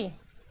 number 3.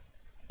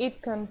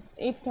 It can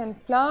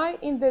fly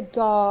in the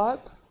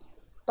dark,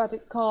 but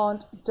it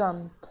can't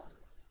jump.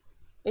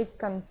 It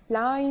can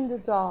fly in the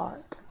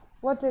dark.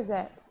 What is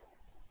it?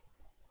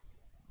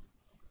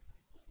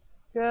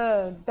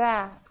 Good,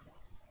 bat.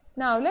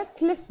 Now,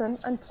 let's listen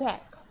and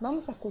check.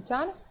 Vamos a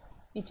escuchar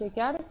y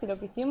chequear si lo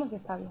que hicimos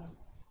está bien.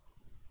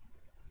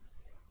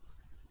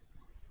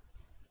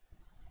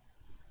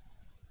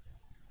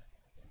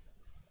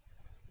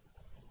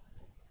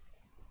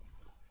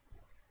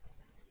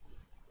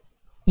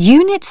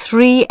 Unit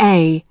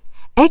 3A,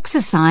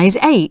 Exercise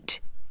 8.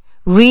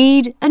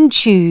 Read and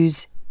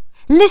choose.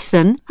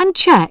 Listen and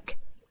check.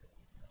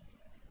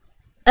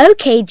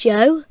 OK,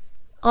 Joe.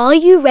 Are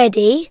you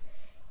ready?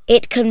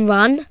 It can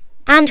run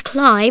and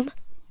climb.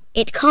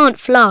 It can't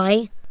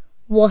fly.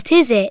 What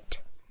is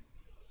it?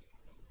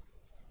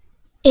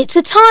 It's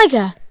a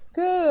tiger.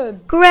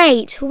 Good.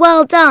 Great,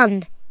 well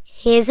done.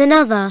 Here's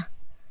another.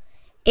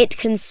 It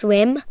can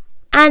swim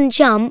and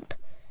jump.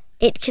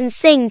 It can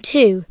sing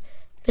too,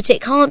 but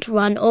it can't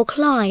run or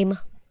climb.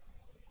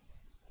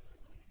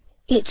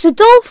 It's a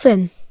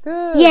dolphin.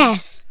 Good.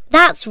 Yes,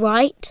 that's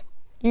right.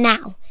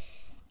 Now,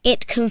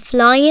 it can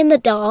fly in the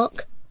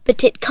dark,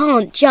 but it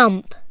can't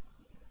jump.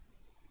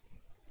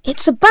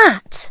 It's a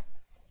bat.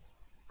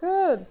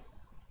 Good.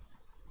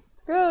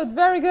 Good,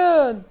 very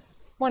good.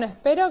 Bueno,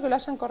 espero que lo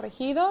hayan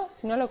corregido.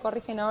 Si no, lo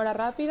corrigen ahora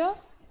rápido.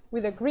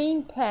 With a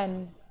green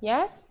pen.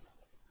 Yes?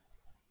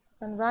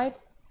 And write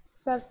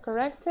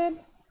self-corrected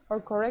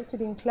or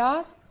corrected in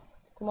class.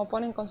 Como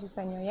ponen con su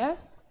seño. Yes?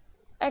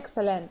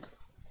 Excellent.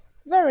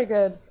 Very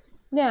good.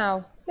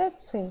 Now,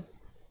 let's see.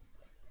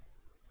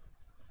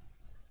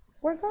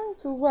 We're going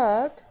to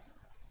work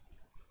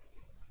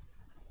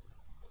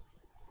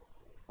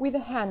with a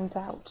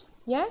handout.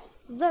 Yes?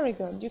 Very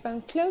good. You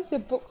can close your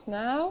books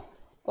now.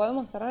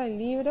 Podemos cerrar el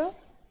libro.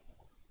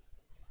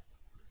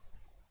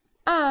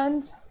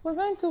 And we're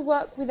going to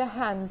work with a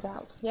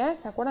handout.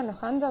 Yes? ¿Se acuerdan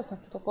los handouts, las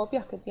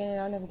fotocopias que tiene el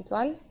aula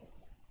virtual?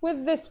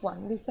 With this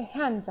one. Dice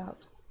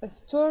handout. A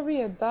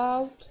story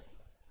about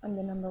and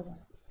the number 1.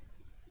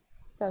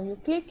 So you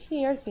click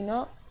here. Si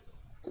no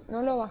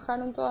lo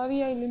bajaron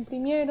todavía y lo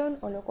imprimieron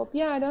o lo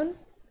copiaron,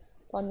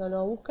 cuando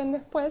lo busquen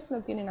después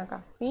lo tienen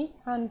acá, ¿sí?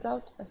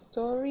 Handout, a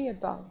story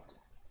about.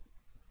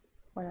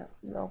 Bueno,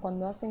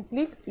 cuando hacen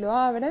clic lo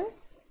abren.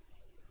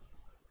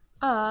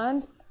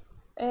 And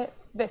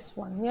it's this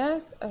one,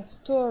 yes? A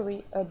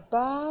story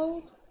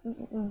about...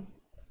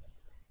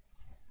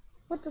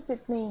 What does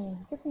it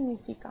mean? ¿Qué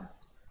significa?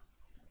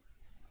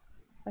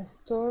 A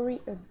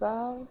story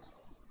about...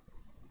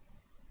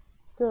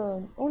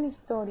 Good. Una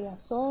historia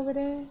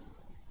sobre...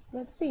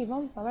 Let's see,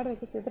 vamos a ver de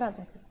qué se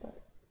trata esta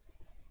historia.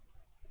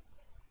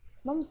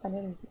 Vamos a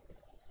leer el título.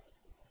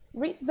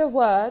 Read the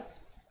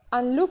words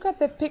and look at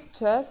the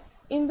pictures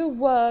in the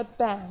word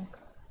bank.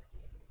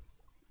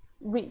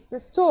 Read the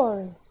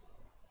story.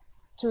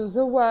 Choose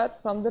a word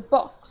from the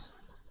box.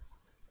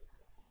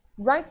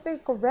 Write the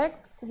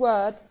correct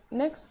word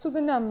next to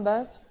the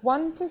numbers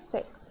 1 to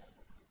 6.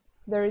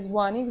 There is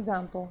one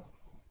example.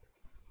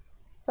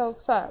 So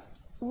first,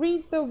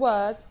 read the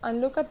words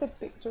and look at the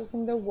pictures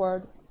in the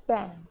word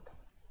bank.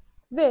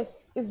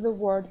 This is the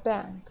word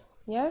bank.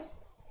 Yes?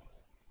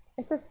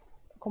 Este es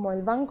como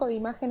el banco de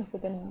imágenes que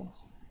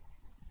tenemos.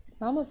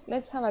 Vamos,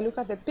 let's have a look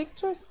at the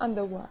pictures and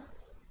the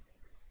words.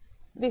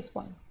 This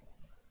one.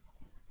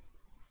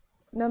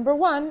 Number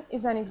 1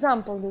 is an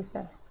example,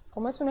 dice.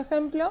 Como es un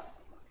ejemplo,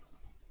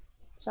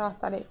 ya va a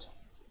estar hecho.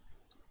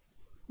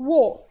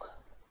 Walk.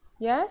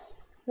 Yes?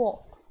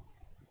 Walk.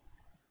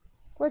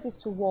 What is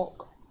to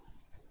walk?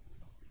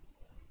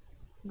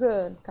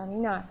 Good,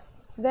 caminar.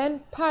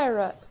 Then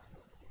pirate.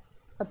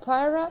 A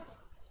pirate.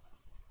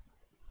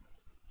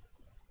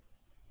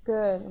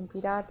 Good, un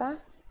pirata.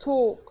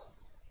 Talk.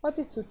 What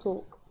is to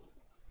talk?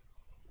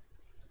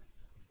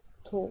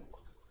 Talk.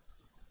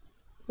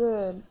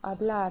 Good,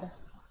 hablar.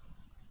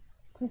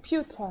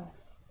 Computer.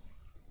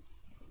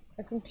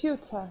 A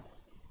computer.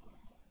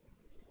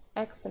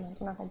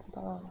 Excellent, una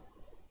computadora.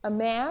 A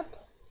map.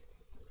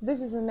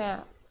 This is a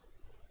map.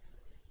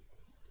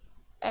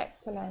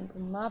 Excellent,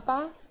 un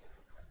mapa.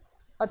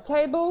 A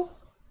table.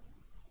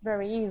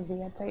 Very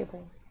easy, a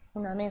table.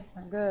 Una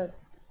mesa, good.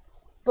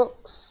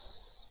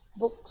 Books.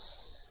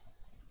 Books.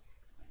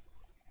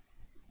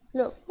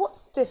 Look,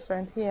 what's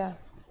different here?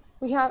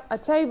 We have a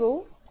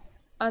table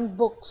and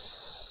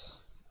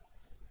books.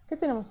 ¿Qué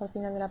tenemos al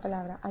final de la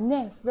palabra? A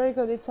nest, very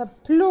good. It's a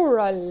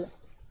plural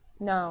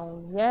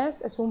noun,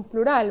 yes? Es un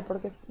plural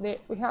porque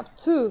we have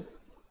 2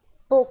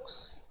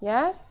 books,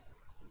 yes?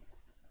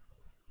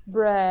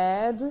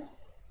 Bread.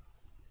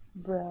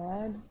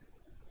 Bread.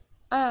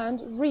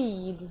 And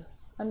read.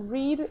 And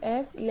read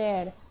es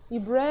leer. Y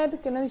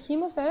bread, que no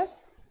dijimos, es...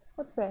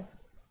 What's this?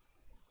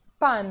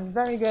 Pan.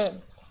 Very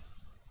good.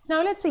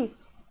 Now let's see.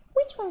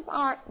 Which ones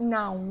are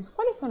nouns?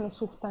 ¿Cuáles son los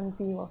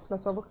sustantivos?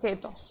 Los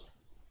objetos.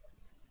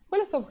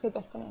 ¿Cuáles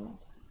objetos tenemos?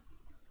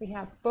 We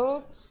have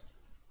books,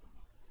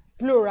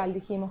 Plural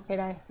dijimos que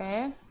era este,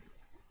 ¿eh?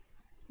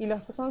 Y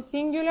los que son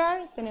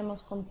singular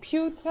tenemos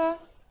computer,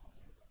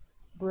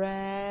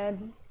 bread,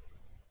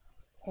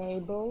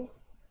 table,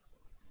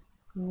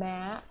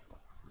 map,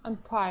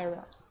 and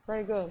pirate.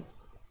 Very good.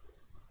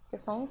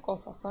 Que son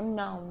cosas, son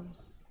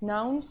nouns.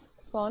 Nouns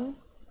son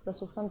los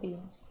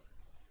sustantivos.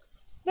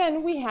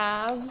 Then we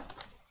have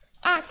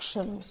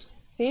actions,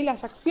 ¿sí?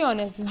 Las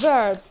acciones,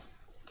 verbs.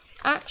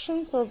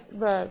 Actions or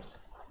verbs.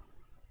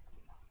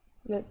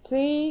 Let's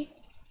see.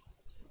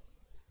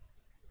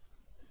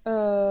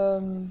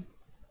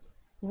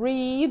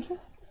 Read,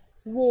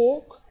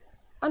 walk,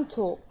 and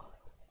talk.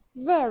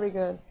 Very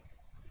good.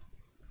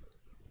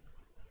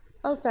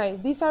 Okay,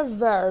 these are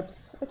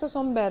verbs. Estos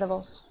son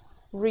verbos.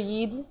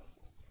 Read,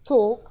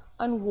 talk,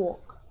 and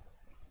walk.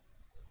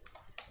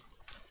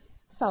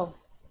 So,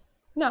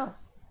 now,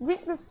 read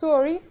the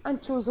story and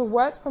choose a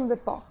word from the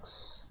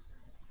box.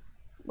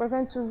 We're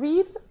going to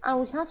read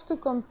and we have to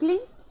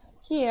complete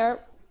here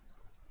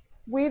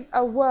with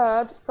a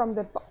word from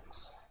the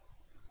box.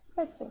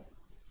 Let's see.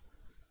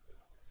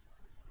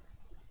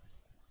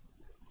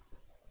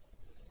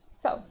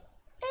 So,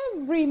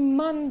 every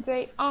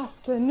Monday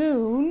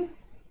afternoon,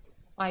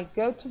 I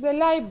go to the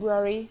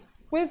library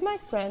with my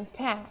friend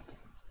Pat.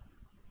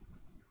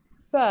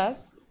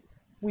 First,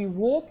 we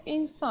walk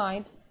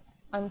inside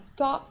and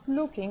start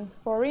looking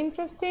for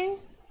interesting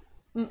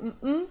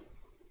to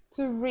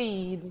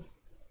read.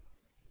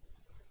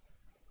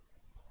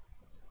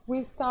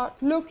 We start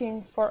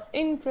looking for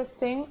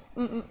interesting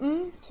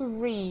to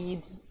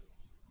read.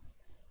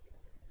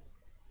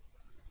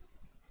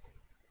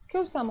 ¿Qué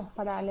usamos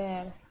para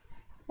leer?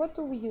 What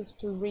do we use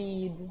to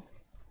read?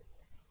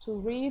 To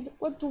read,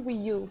 what do we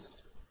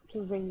use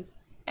to read?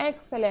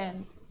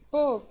 Excellent.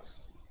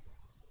 Books.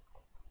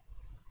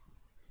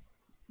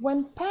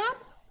 When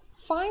Pat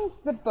finds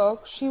the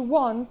book she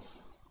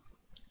wants,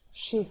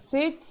 she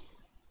sits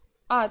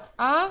at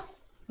a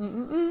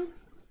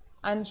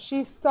and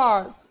she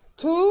starts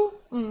to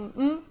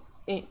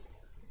it.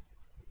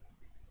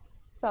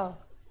 So,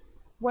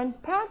 when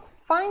Pat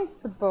finds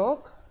the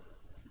book,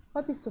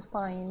 what is to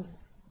find?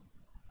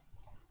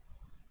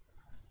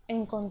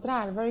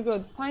 Encontrar, very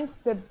good. Finds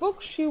the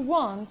book she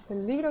wants,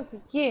 el libro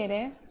que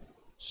quiere.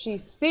 She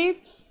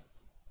sits.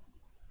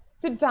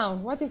 Sit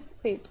down. What is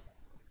sit?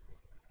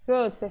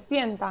 Good. Se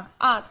sienta.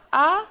 At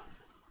a.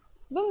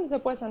 ¿Dónde se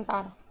puede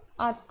sentar?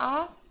 At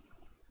a.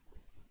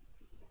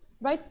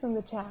 Write it in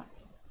the chat.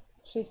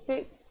 She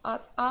sits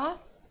at a.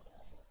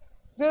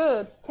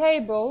 Good.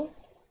 Table.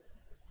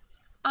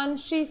 And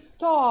she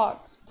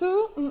starts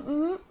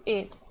to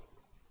it.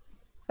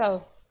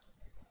 So.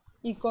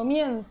 Y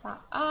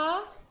comienza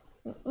a.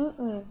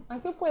 ¿A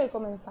qué puede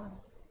comenzar?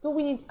 Do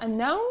we need a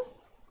noun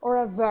or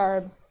a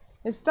verb?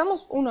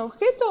 ¿Necesitamos un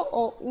objeto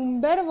o un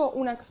verbo,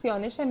 una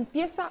acción? ¿Ella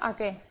empieza a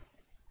qué?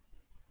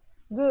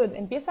 Good,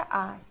 empieza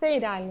a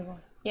hacer algo.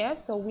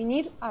 Yes, so we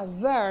need a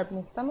verb.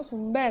 Necesitamos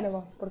un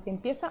verbo porque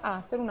empieza a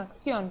hacer una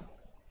acción.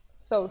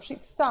 So she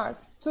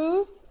starts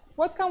to.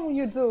 What can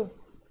you do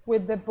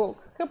with the book?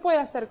 ¿Qué puede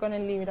hacer con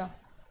el libro?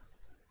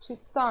 She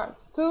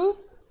starts to.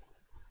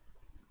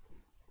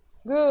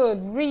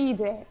 Good, read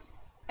it.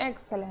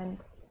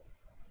 Excellent.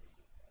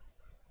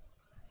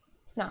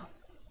 Now,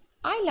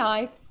 I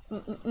like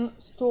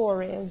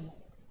stories,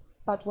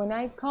 but when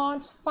I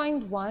can't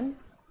find one,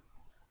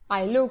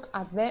 I look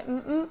at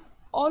the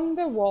on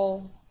the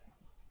wall.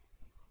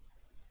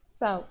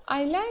 So,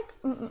 I like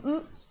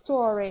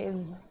stories.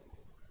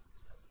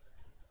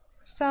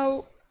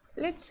 So,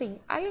 let's see,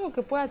 algo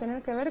que pueda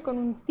tener que ver con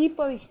un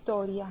tipo de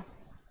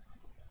historias.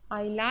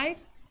 I like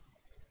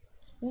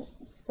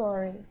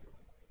stories.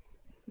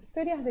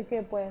 ¿Historias de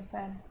qué puede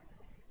ser?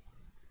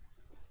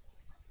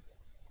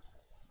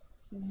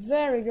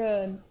 Very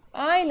good.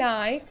 I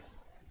like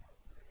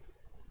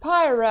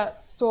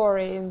pirate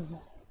stories.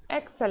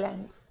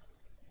 Excellent.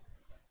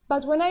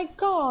 But when I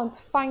can't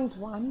find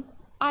one,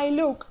 I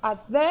look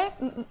at the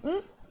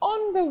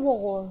on the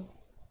wall.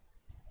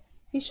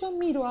 Si yo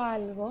miro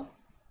algo,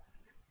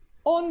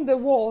 on the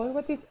wall,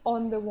 what is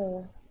on the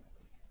wall?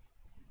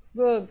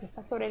 Good,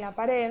 está sobre la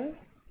pared.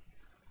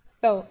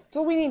 So,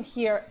 do we need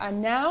here a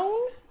noun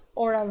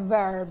or a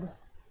verb?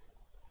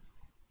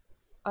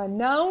 A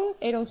noun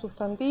era un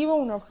sustantivo,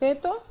 un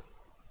objeto,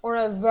 or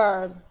a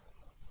verb,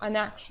 an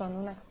action,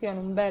 una acción,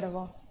 un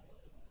verbo.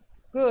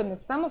 Good,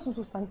 necesitamos un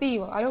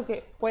sustantivo, algo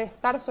que puede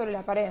estar sobre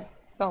la pared.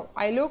 So,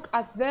 I look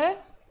at the.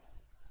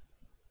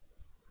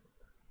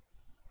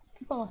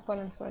 ¿Qué podemos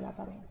poner sobre la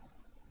pared?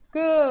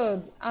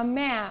 Good, a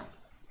map.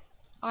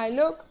 I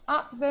look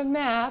at the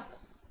map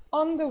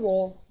on the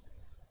wall.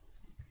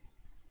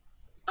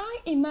 I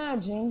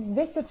imagine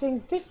visiting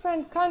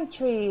different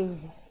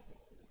countries.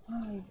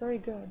 Ay, very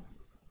good.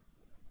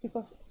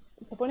 Because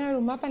se pone a ver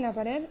un mapa en la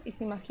pared y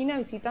se imagina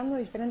visitando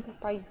diferentes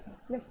países.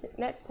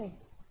 Let's say,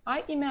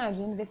 I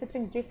imagine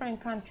visiting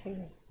different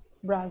countries.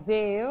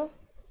 Brazil,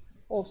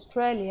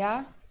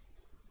 Australia,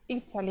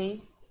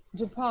 Italy,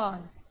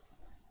 Japan.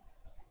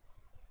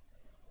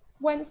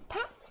 When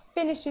Pat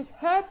finishes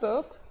her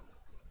book,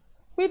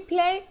 we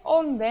play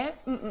on the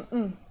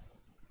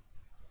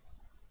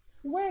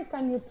Where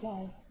can you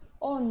play?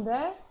 On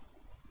the...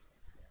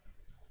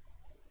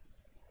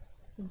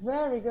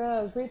 Very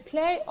good. We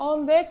play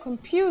on the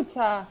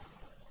computer.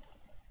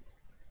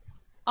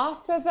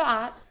 After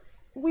that,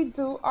 we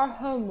do our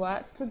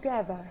homework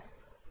together.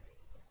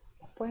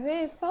 Después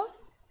de eso,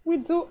 we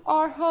do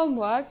our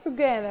homework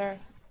together.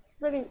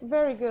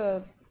 Very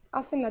good.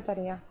 Hacen la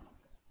tarea.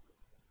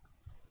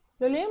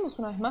 Lo leemos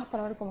una vez más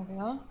para ver cómo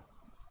quedó.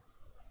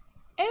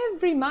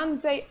 Every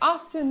Monday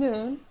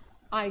afternoon,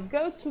 I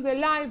go to the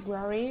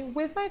library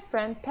with my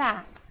friend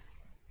Pat.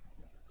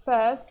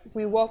 First,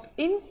 we walk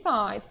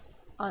inside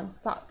and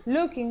start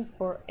looking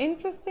for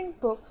interesting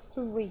books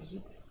to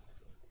read.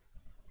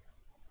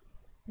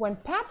 When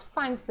Pat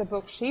finds the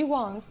book she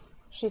wants,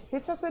 she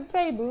sits at the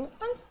table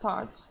and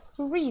starts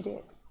to read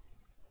it.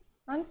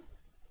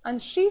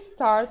 And she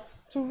starts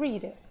to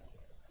read it.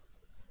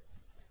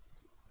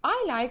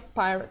 I like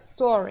pirate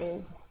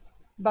stories,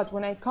 but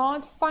when I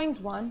can't find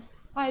one,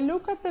 I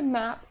look at the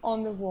map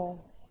on the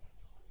wall.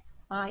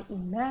 I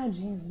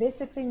imagine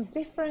visiting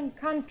different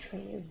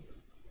countries: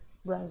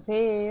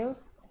 Brazil,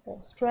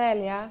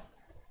 Australia,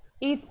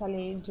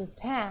 Italy,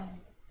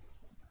 Japan.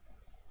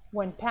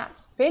 When Pat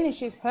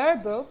finishes her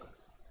book,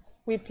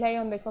 we play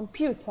on the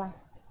computer.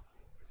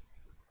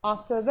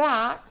 After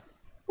that,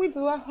 we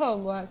do our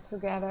homework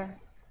together.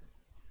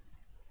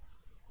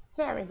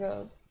 Very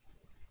good.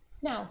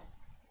 Now,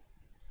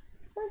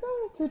 we're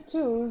going to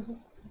choose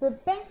the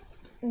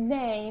best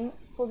name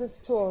for the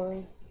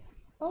story.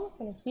 Vamos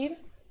a elegir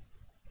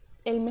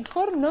el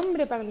mejor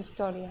nombre para la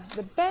historia.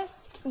 The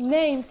best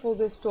name for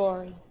the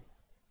story.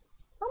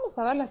 Vamos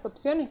a ver las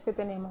opciones que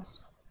tenemos.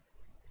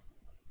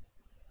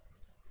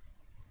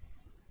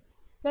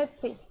 Let's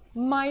see.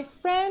 My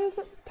friend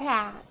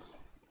Pat.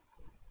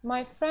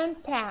 My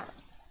friend Pat.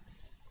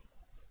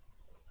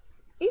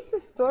 Is the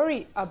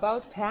story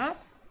about Pat?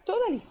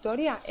 ¿Toda la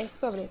historia es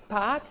sobre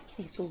Pat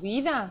y su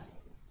vida?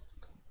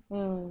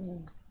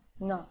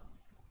 No,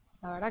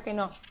 la verdad que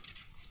no.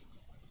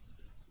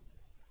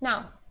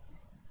 Now,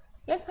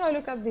 let's have a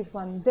look at this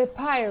one. The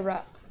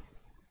pirate.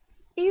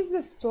 Is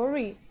the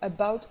story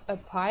about a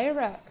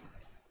pirate?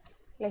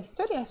 ¿La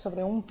historia es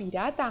sobre un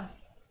pirata?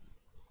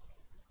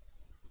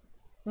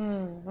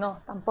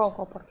 No,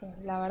 tampoco, porque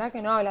la verdad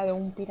que no habla de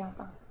un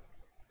pirata.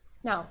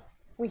 Now,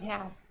 we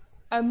have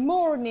a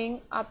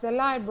morning at the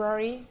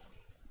library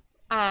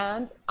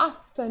and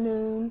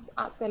afternoons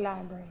at the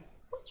library.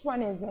 Which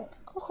one is it?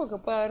 Ojo que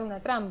puede haber una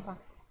trampa.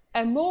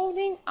 A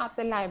morning at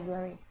the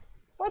library.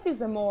 What is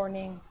the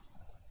morning?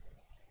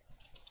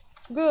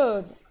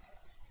 Good.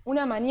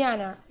 Una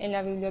mañana en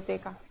la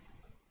biblioteca.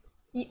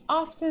 Y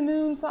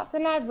afternoons at the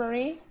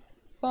library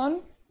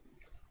son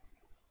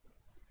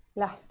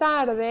las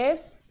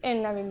tardes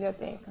en la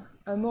biblioteca.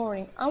 A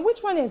morning. And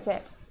which one is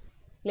it?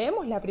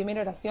 ¿Leemos la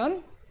primera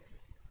oración?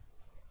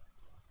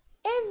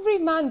 Every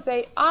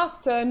Monday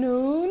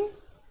afternoon,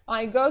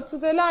 I go to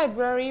the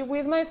library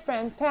with my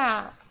friend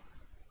Pat.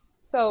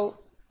 So,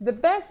 the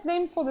best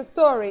name for the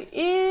story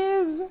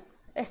is...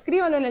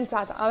 Escríbanlo en el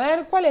chat. A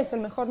ver, ¿cuál es el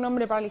mejor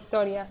nombre para la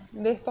historia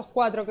de estos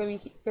cuatro que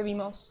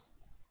vimos?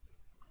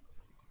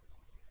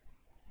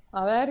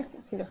 A ver,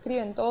 si lo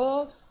escriben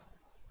todos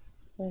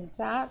en el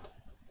chat.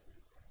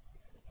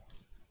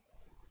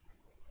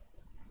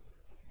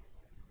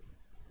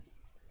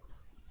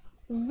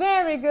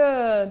 Very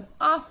good.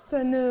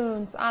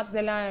 Afternoons at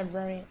the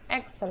library.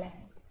 Excellent.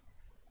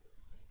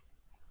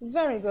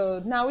 Very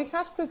good. Now we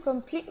have to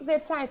complete the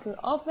title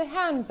of the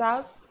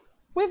handout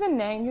with the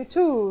name you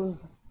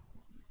choose.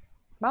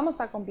 Vamos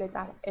a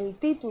completar el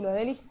título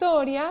de la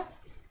historia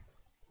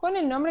con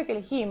el nombre que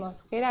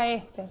elegimos, que era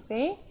este,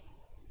 ¿sí?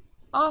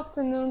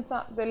 Afternoons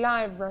at the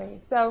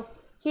library. So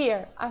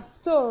here, a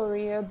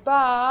story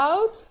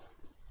about,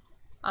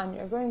 and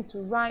you're going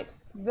to write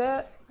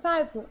the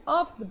title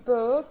of the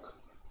book,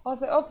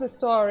 of the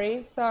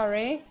story,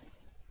 sorry.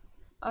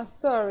 A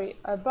story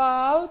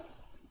about,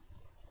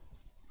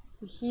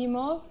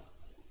 dijimos,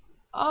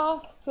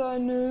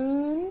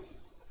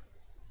 afternoons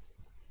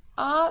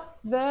at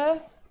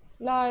the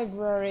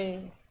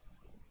library.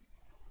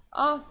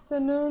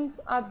 Afternoons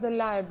at the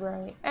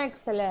library.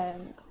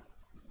 Excellent.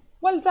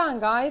 Well done,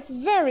 guys.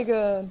 Very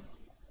good.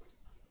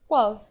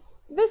 Well,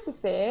 this is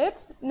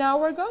it. Now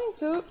we're going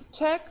to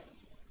check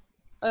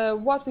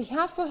what we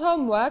have for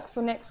homework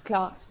for next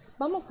class.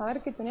 Vamos a ver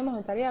qué tenemos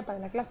de tarea para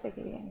la clase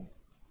que viene.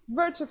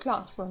 Virtual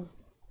classroom.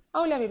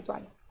 Aula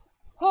virtual.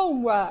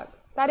 Homework.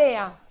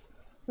 Tarea.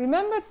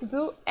 Remember to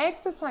do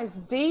exercise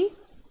D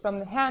from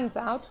the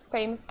handout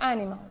Famous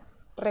Animals.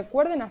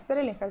 Recuerden hacer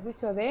el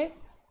ejercicio del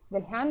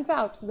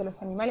handout de los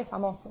animales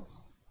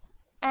famosos.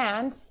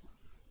 And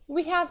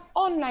we have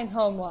online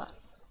homework.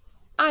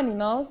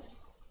 Animals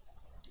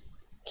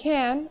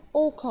can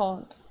or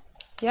can't.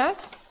 Yes?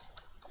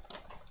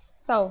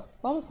 So,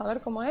 vamos a ver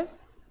cómo es.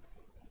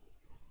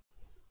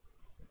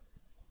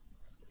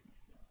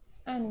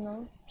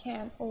 Animals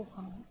can or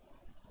can't.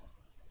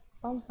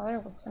 Vamos a ver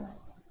el cuestionario.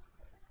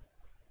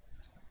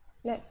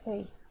 Let's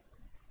see.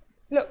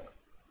 Look.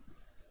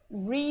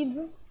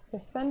 Read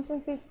the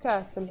sentences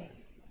carefully.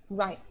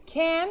 Write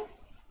can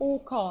or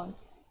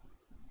can't.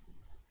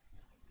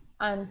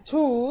 And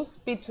choose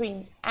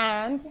between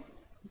and,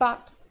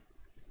 but,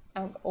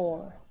 and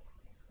or.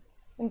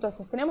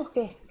 Entonces tenemos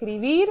que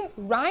escribir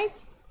right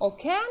o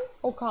can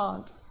o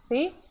can't,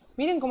 ¿sí?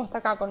 Miren cómo está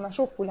acá con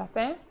mayúsculas,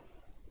 ¿eh?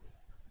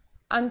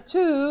 And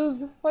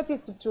choose, what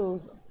is to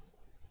choose?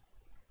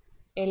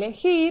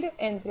 Elegir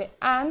entre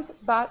and,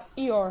 but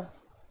y or.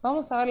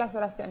 Vamos a ver las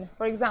oraciones.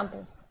 For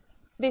example,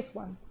 this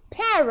one.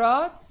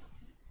 Parrots.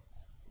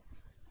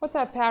 What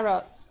are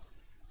parrots?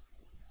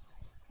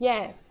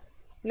 Yes,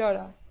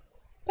 loros.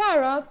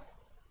 Parrots.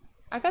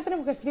 Acá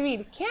tenemos que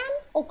escribir can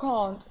o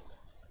can't.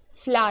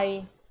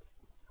 Fly.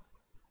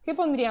 ¿Qué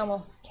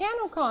pondríamos? Can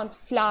or can't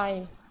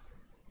fly?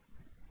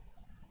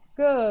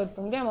 Good.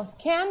 Pondríamos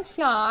can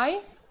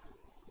fly.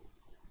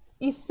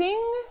 Y sing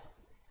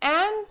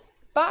and,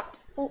 but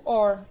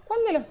or.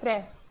 ¿Cuál de los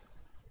tres?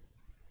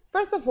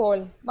 First of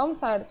all,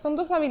 vamos a ver, son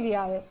dos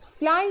habilidades.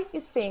 Fly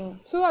y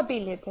sing. Two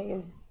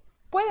abilities.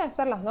 ¿Puede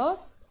hacer las dos?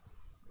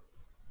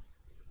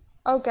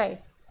 Ok,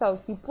 so,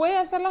 si puede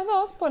hacer las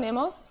dos,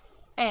 ponemos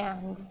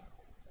and.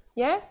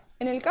 Yes?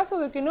 En el caso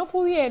de que no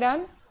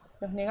pudieran,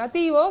 los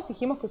negativos,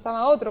 dijimos que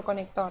usaba otro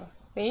conector.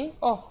 ¿Sí?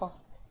 Ojo.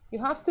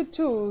 You have to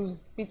choose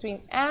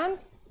between and,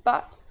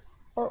 but,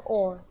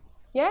 or.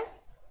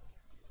 Yes?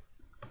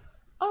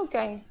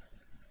 Okay.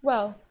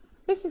 Well,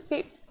 this is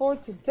it for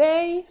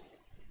today.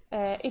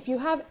 If you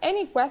have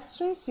any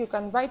questions, you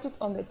can write it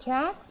on the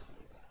chat.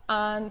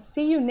 And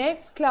see you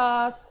next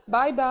class.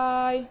 Bye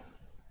bye.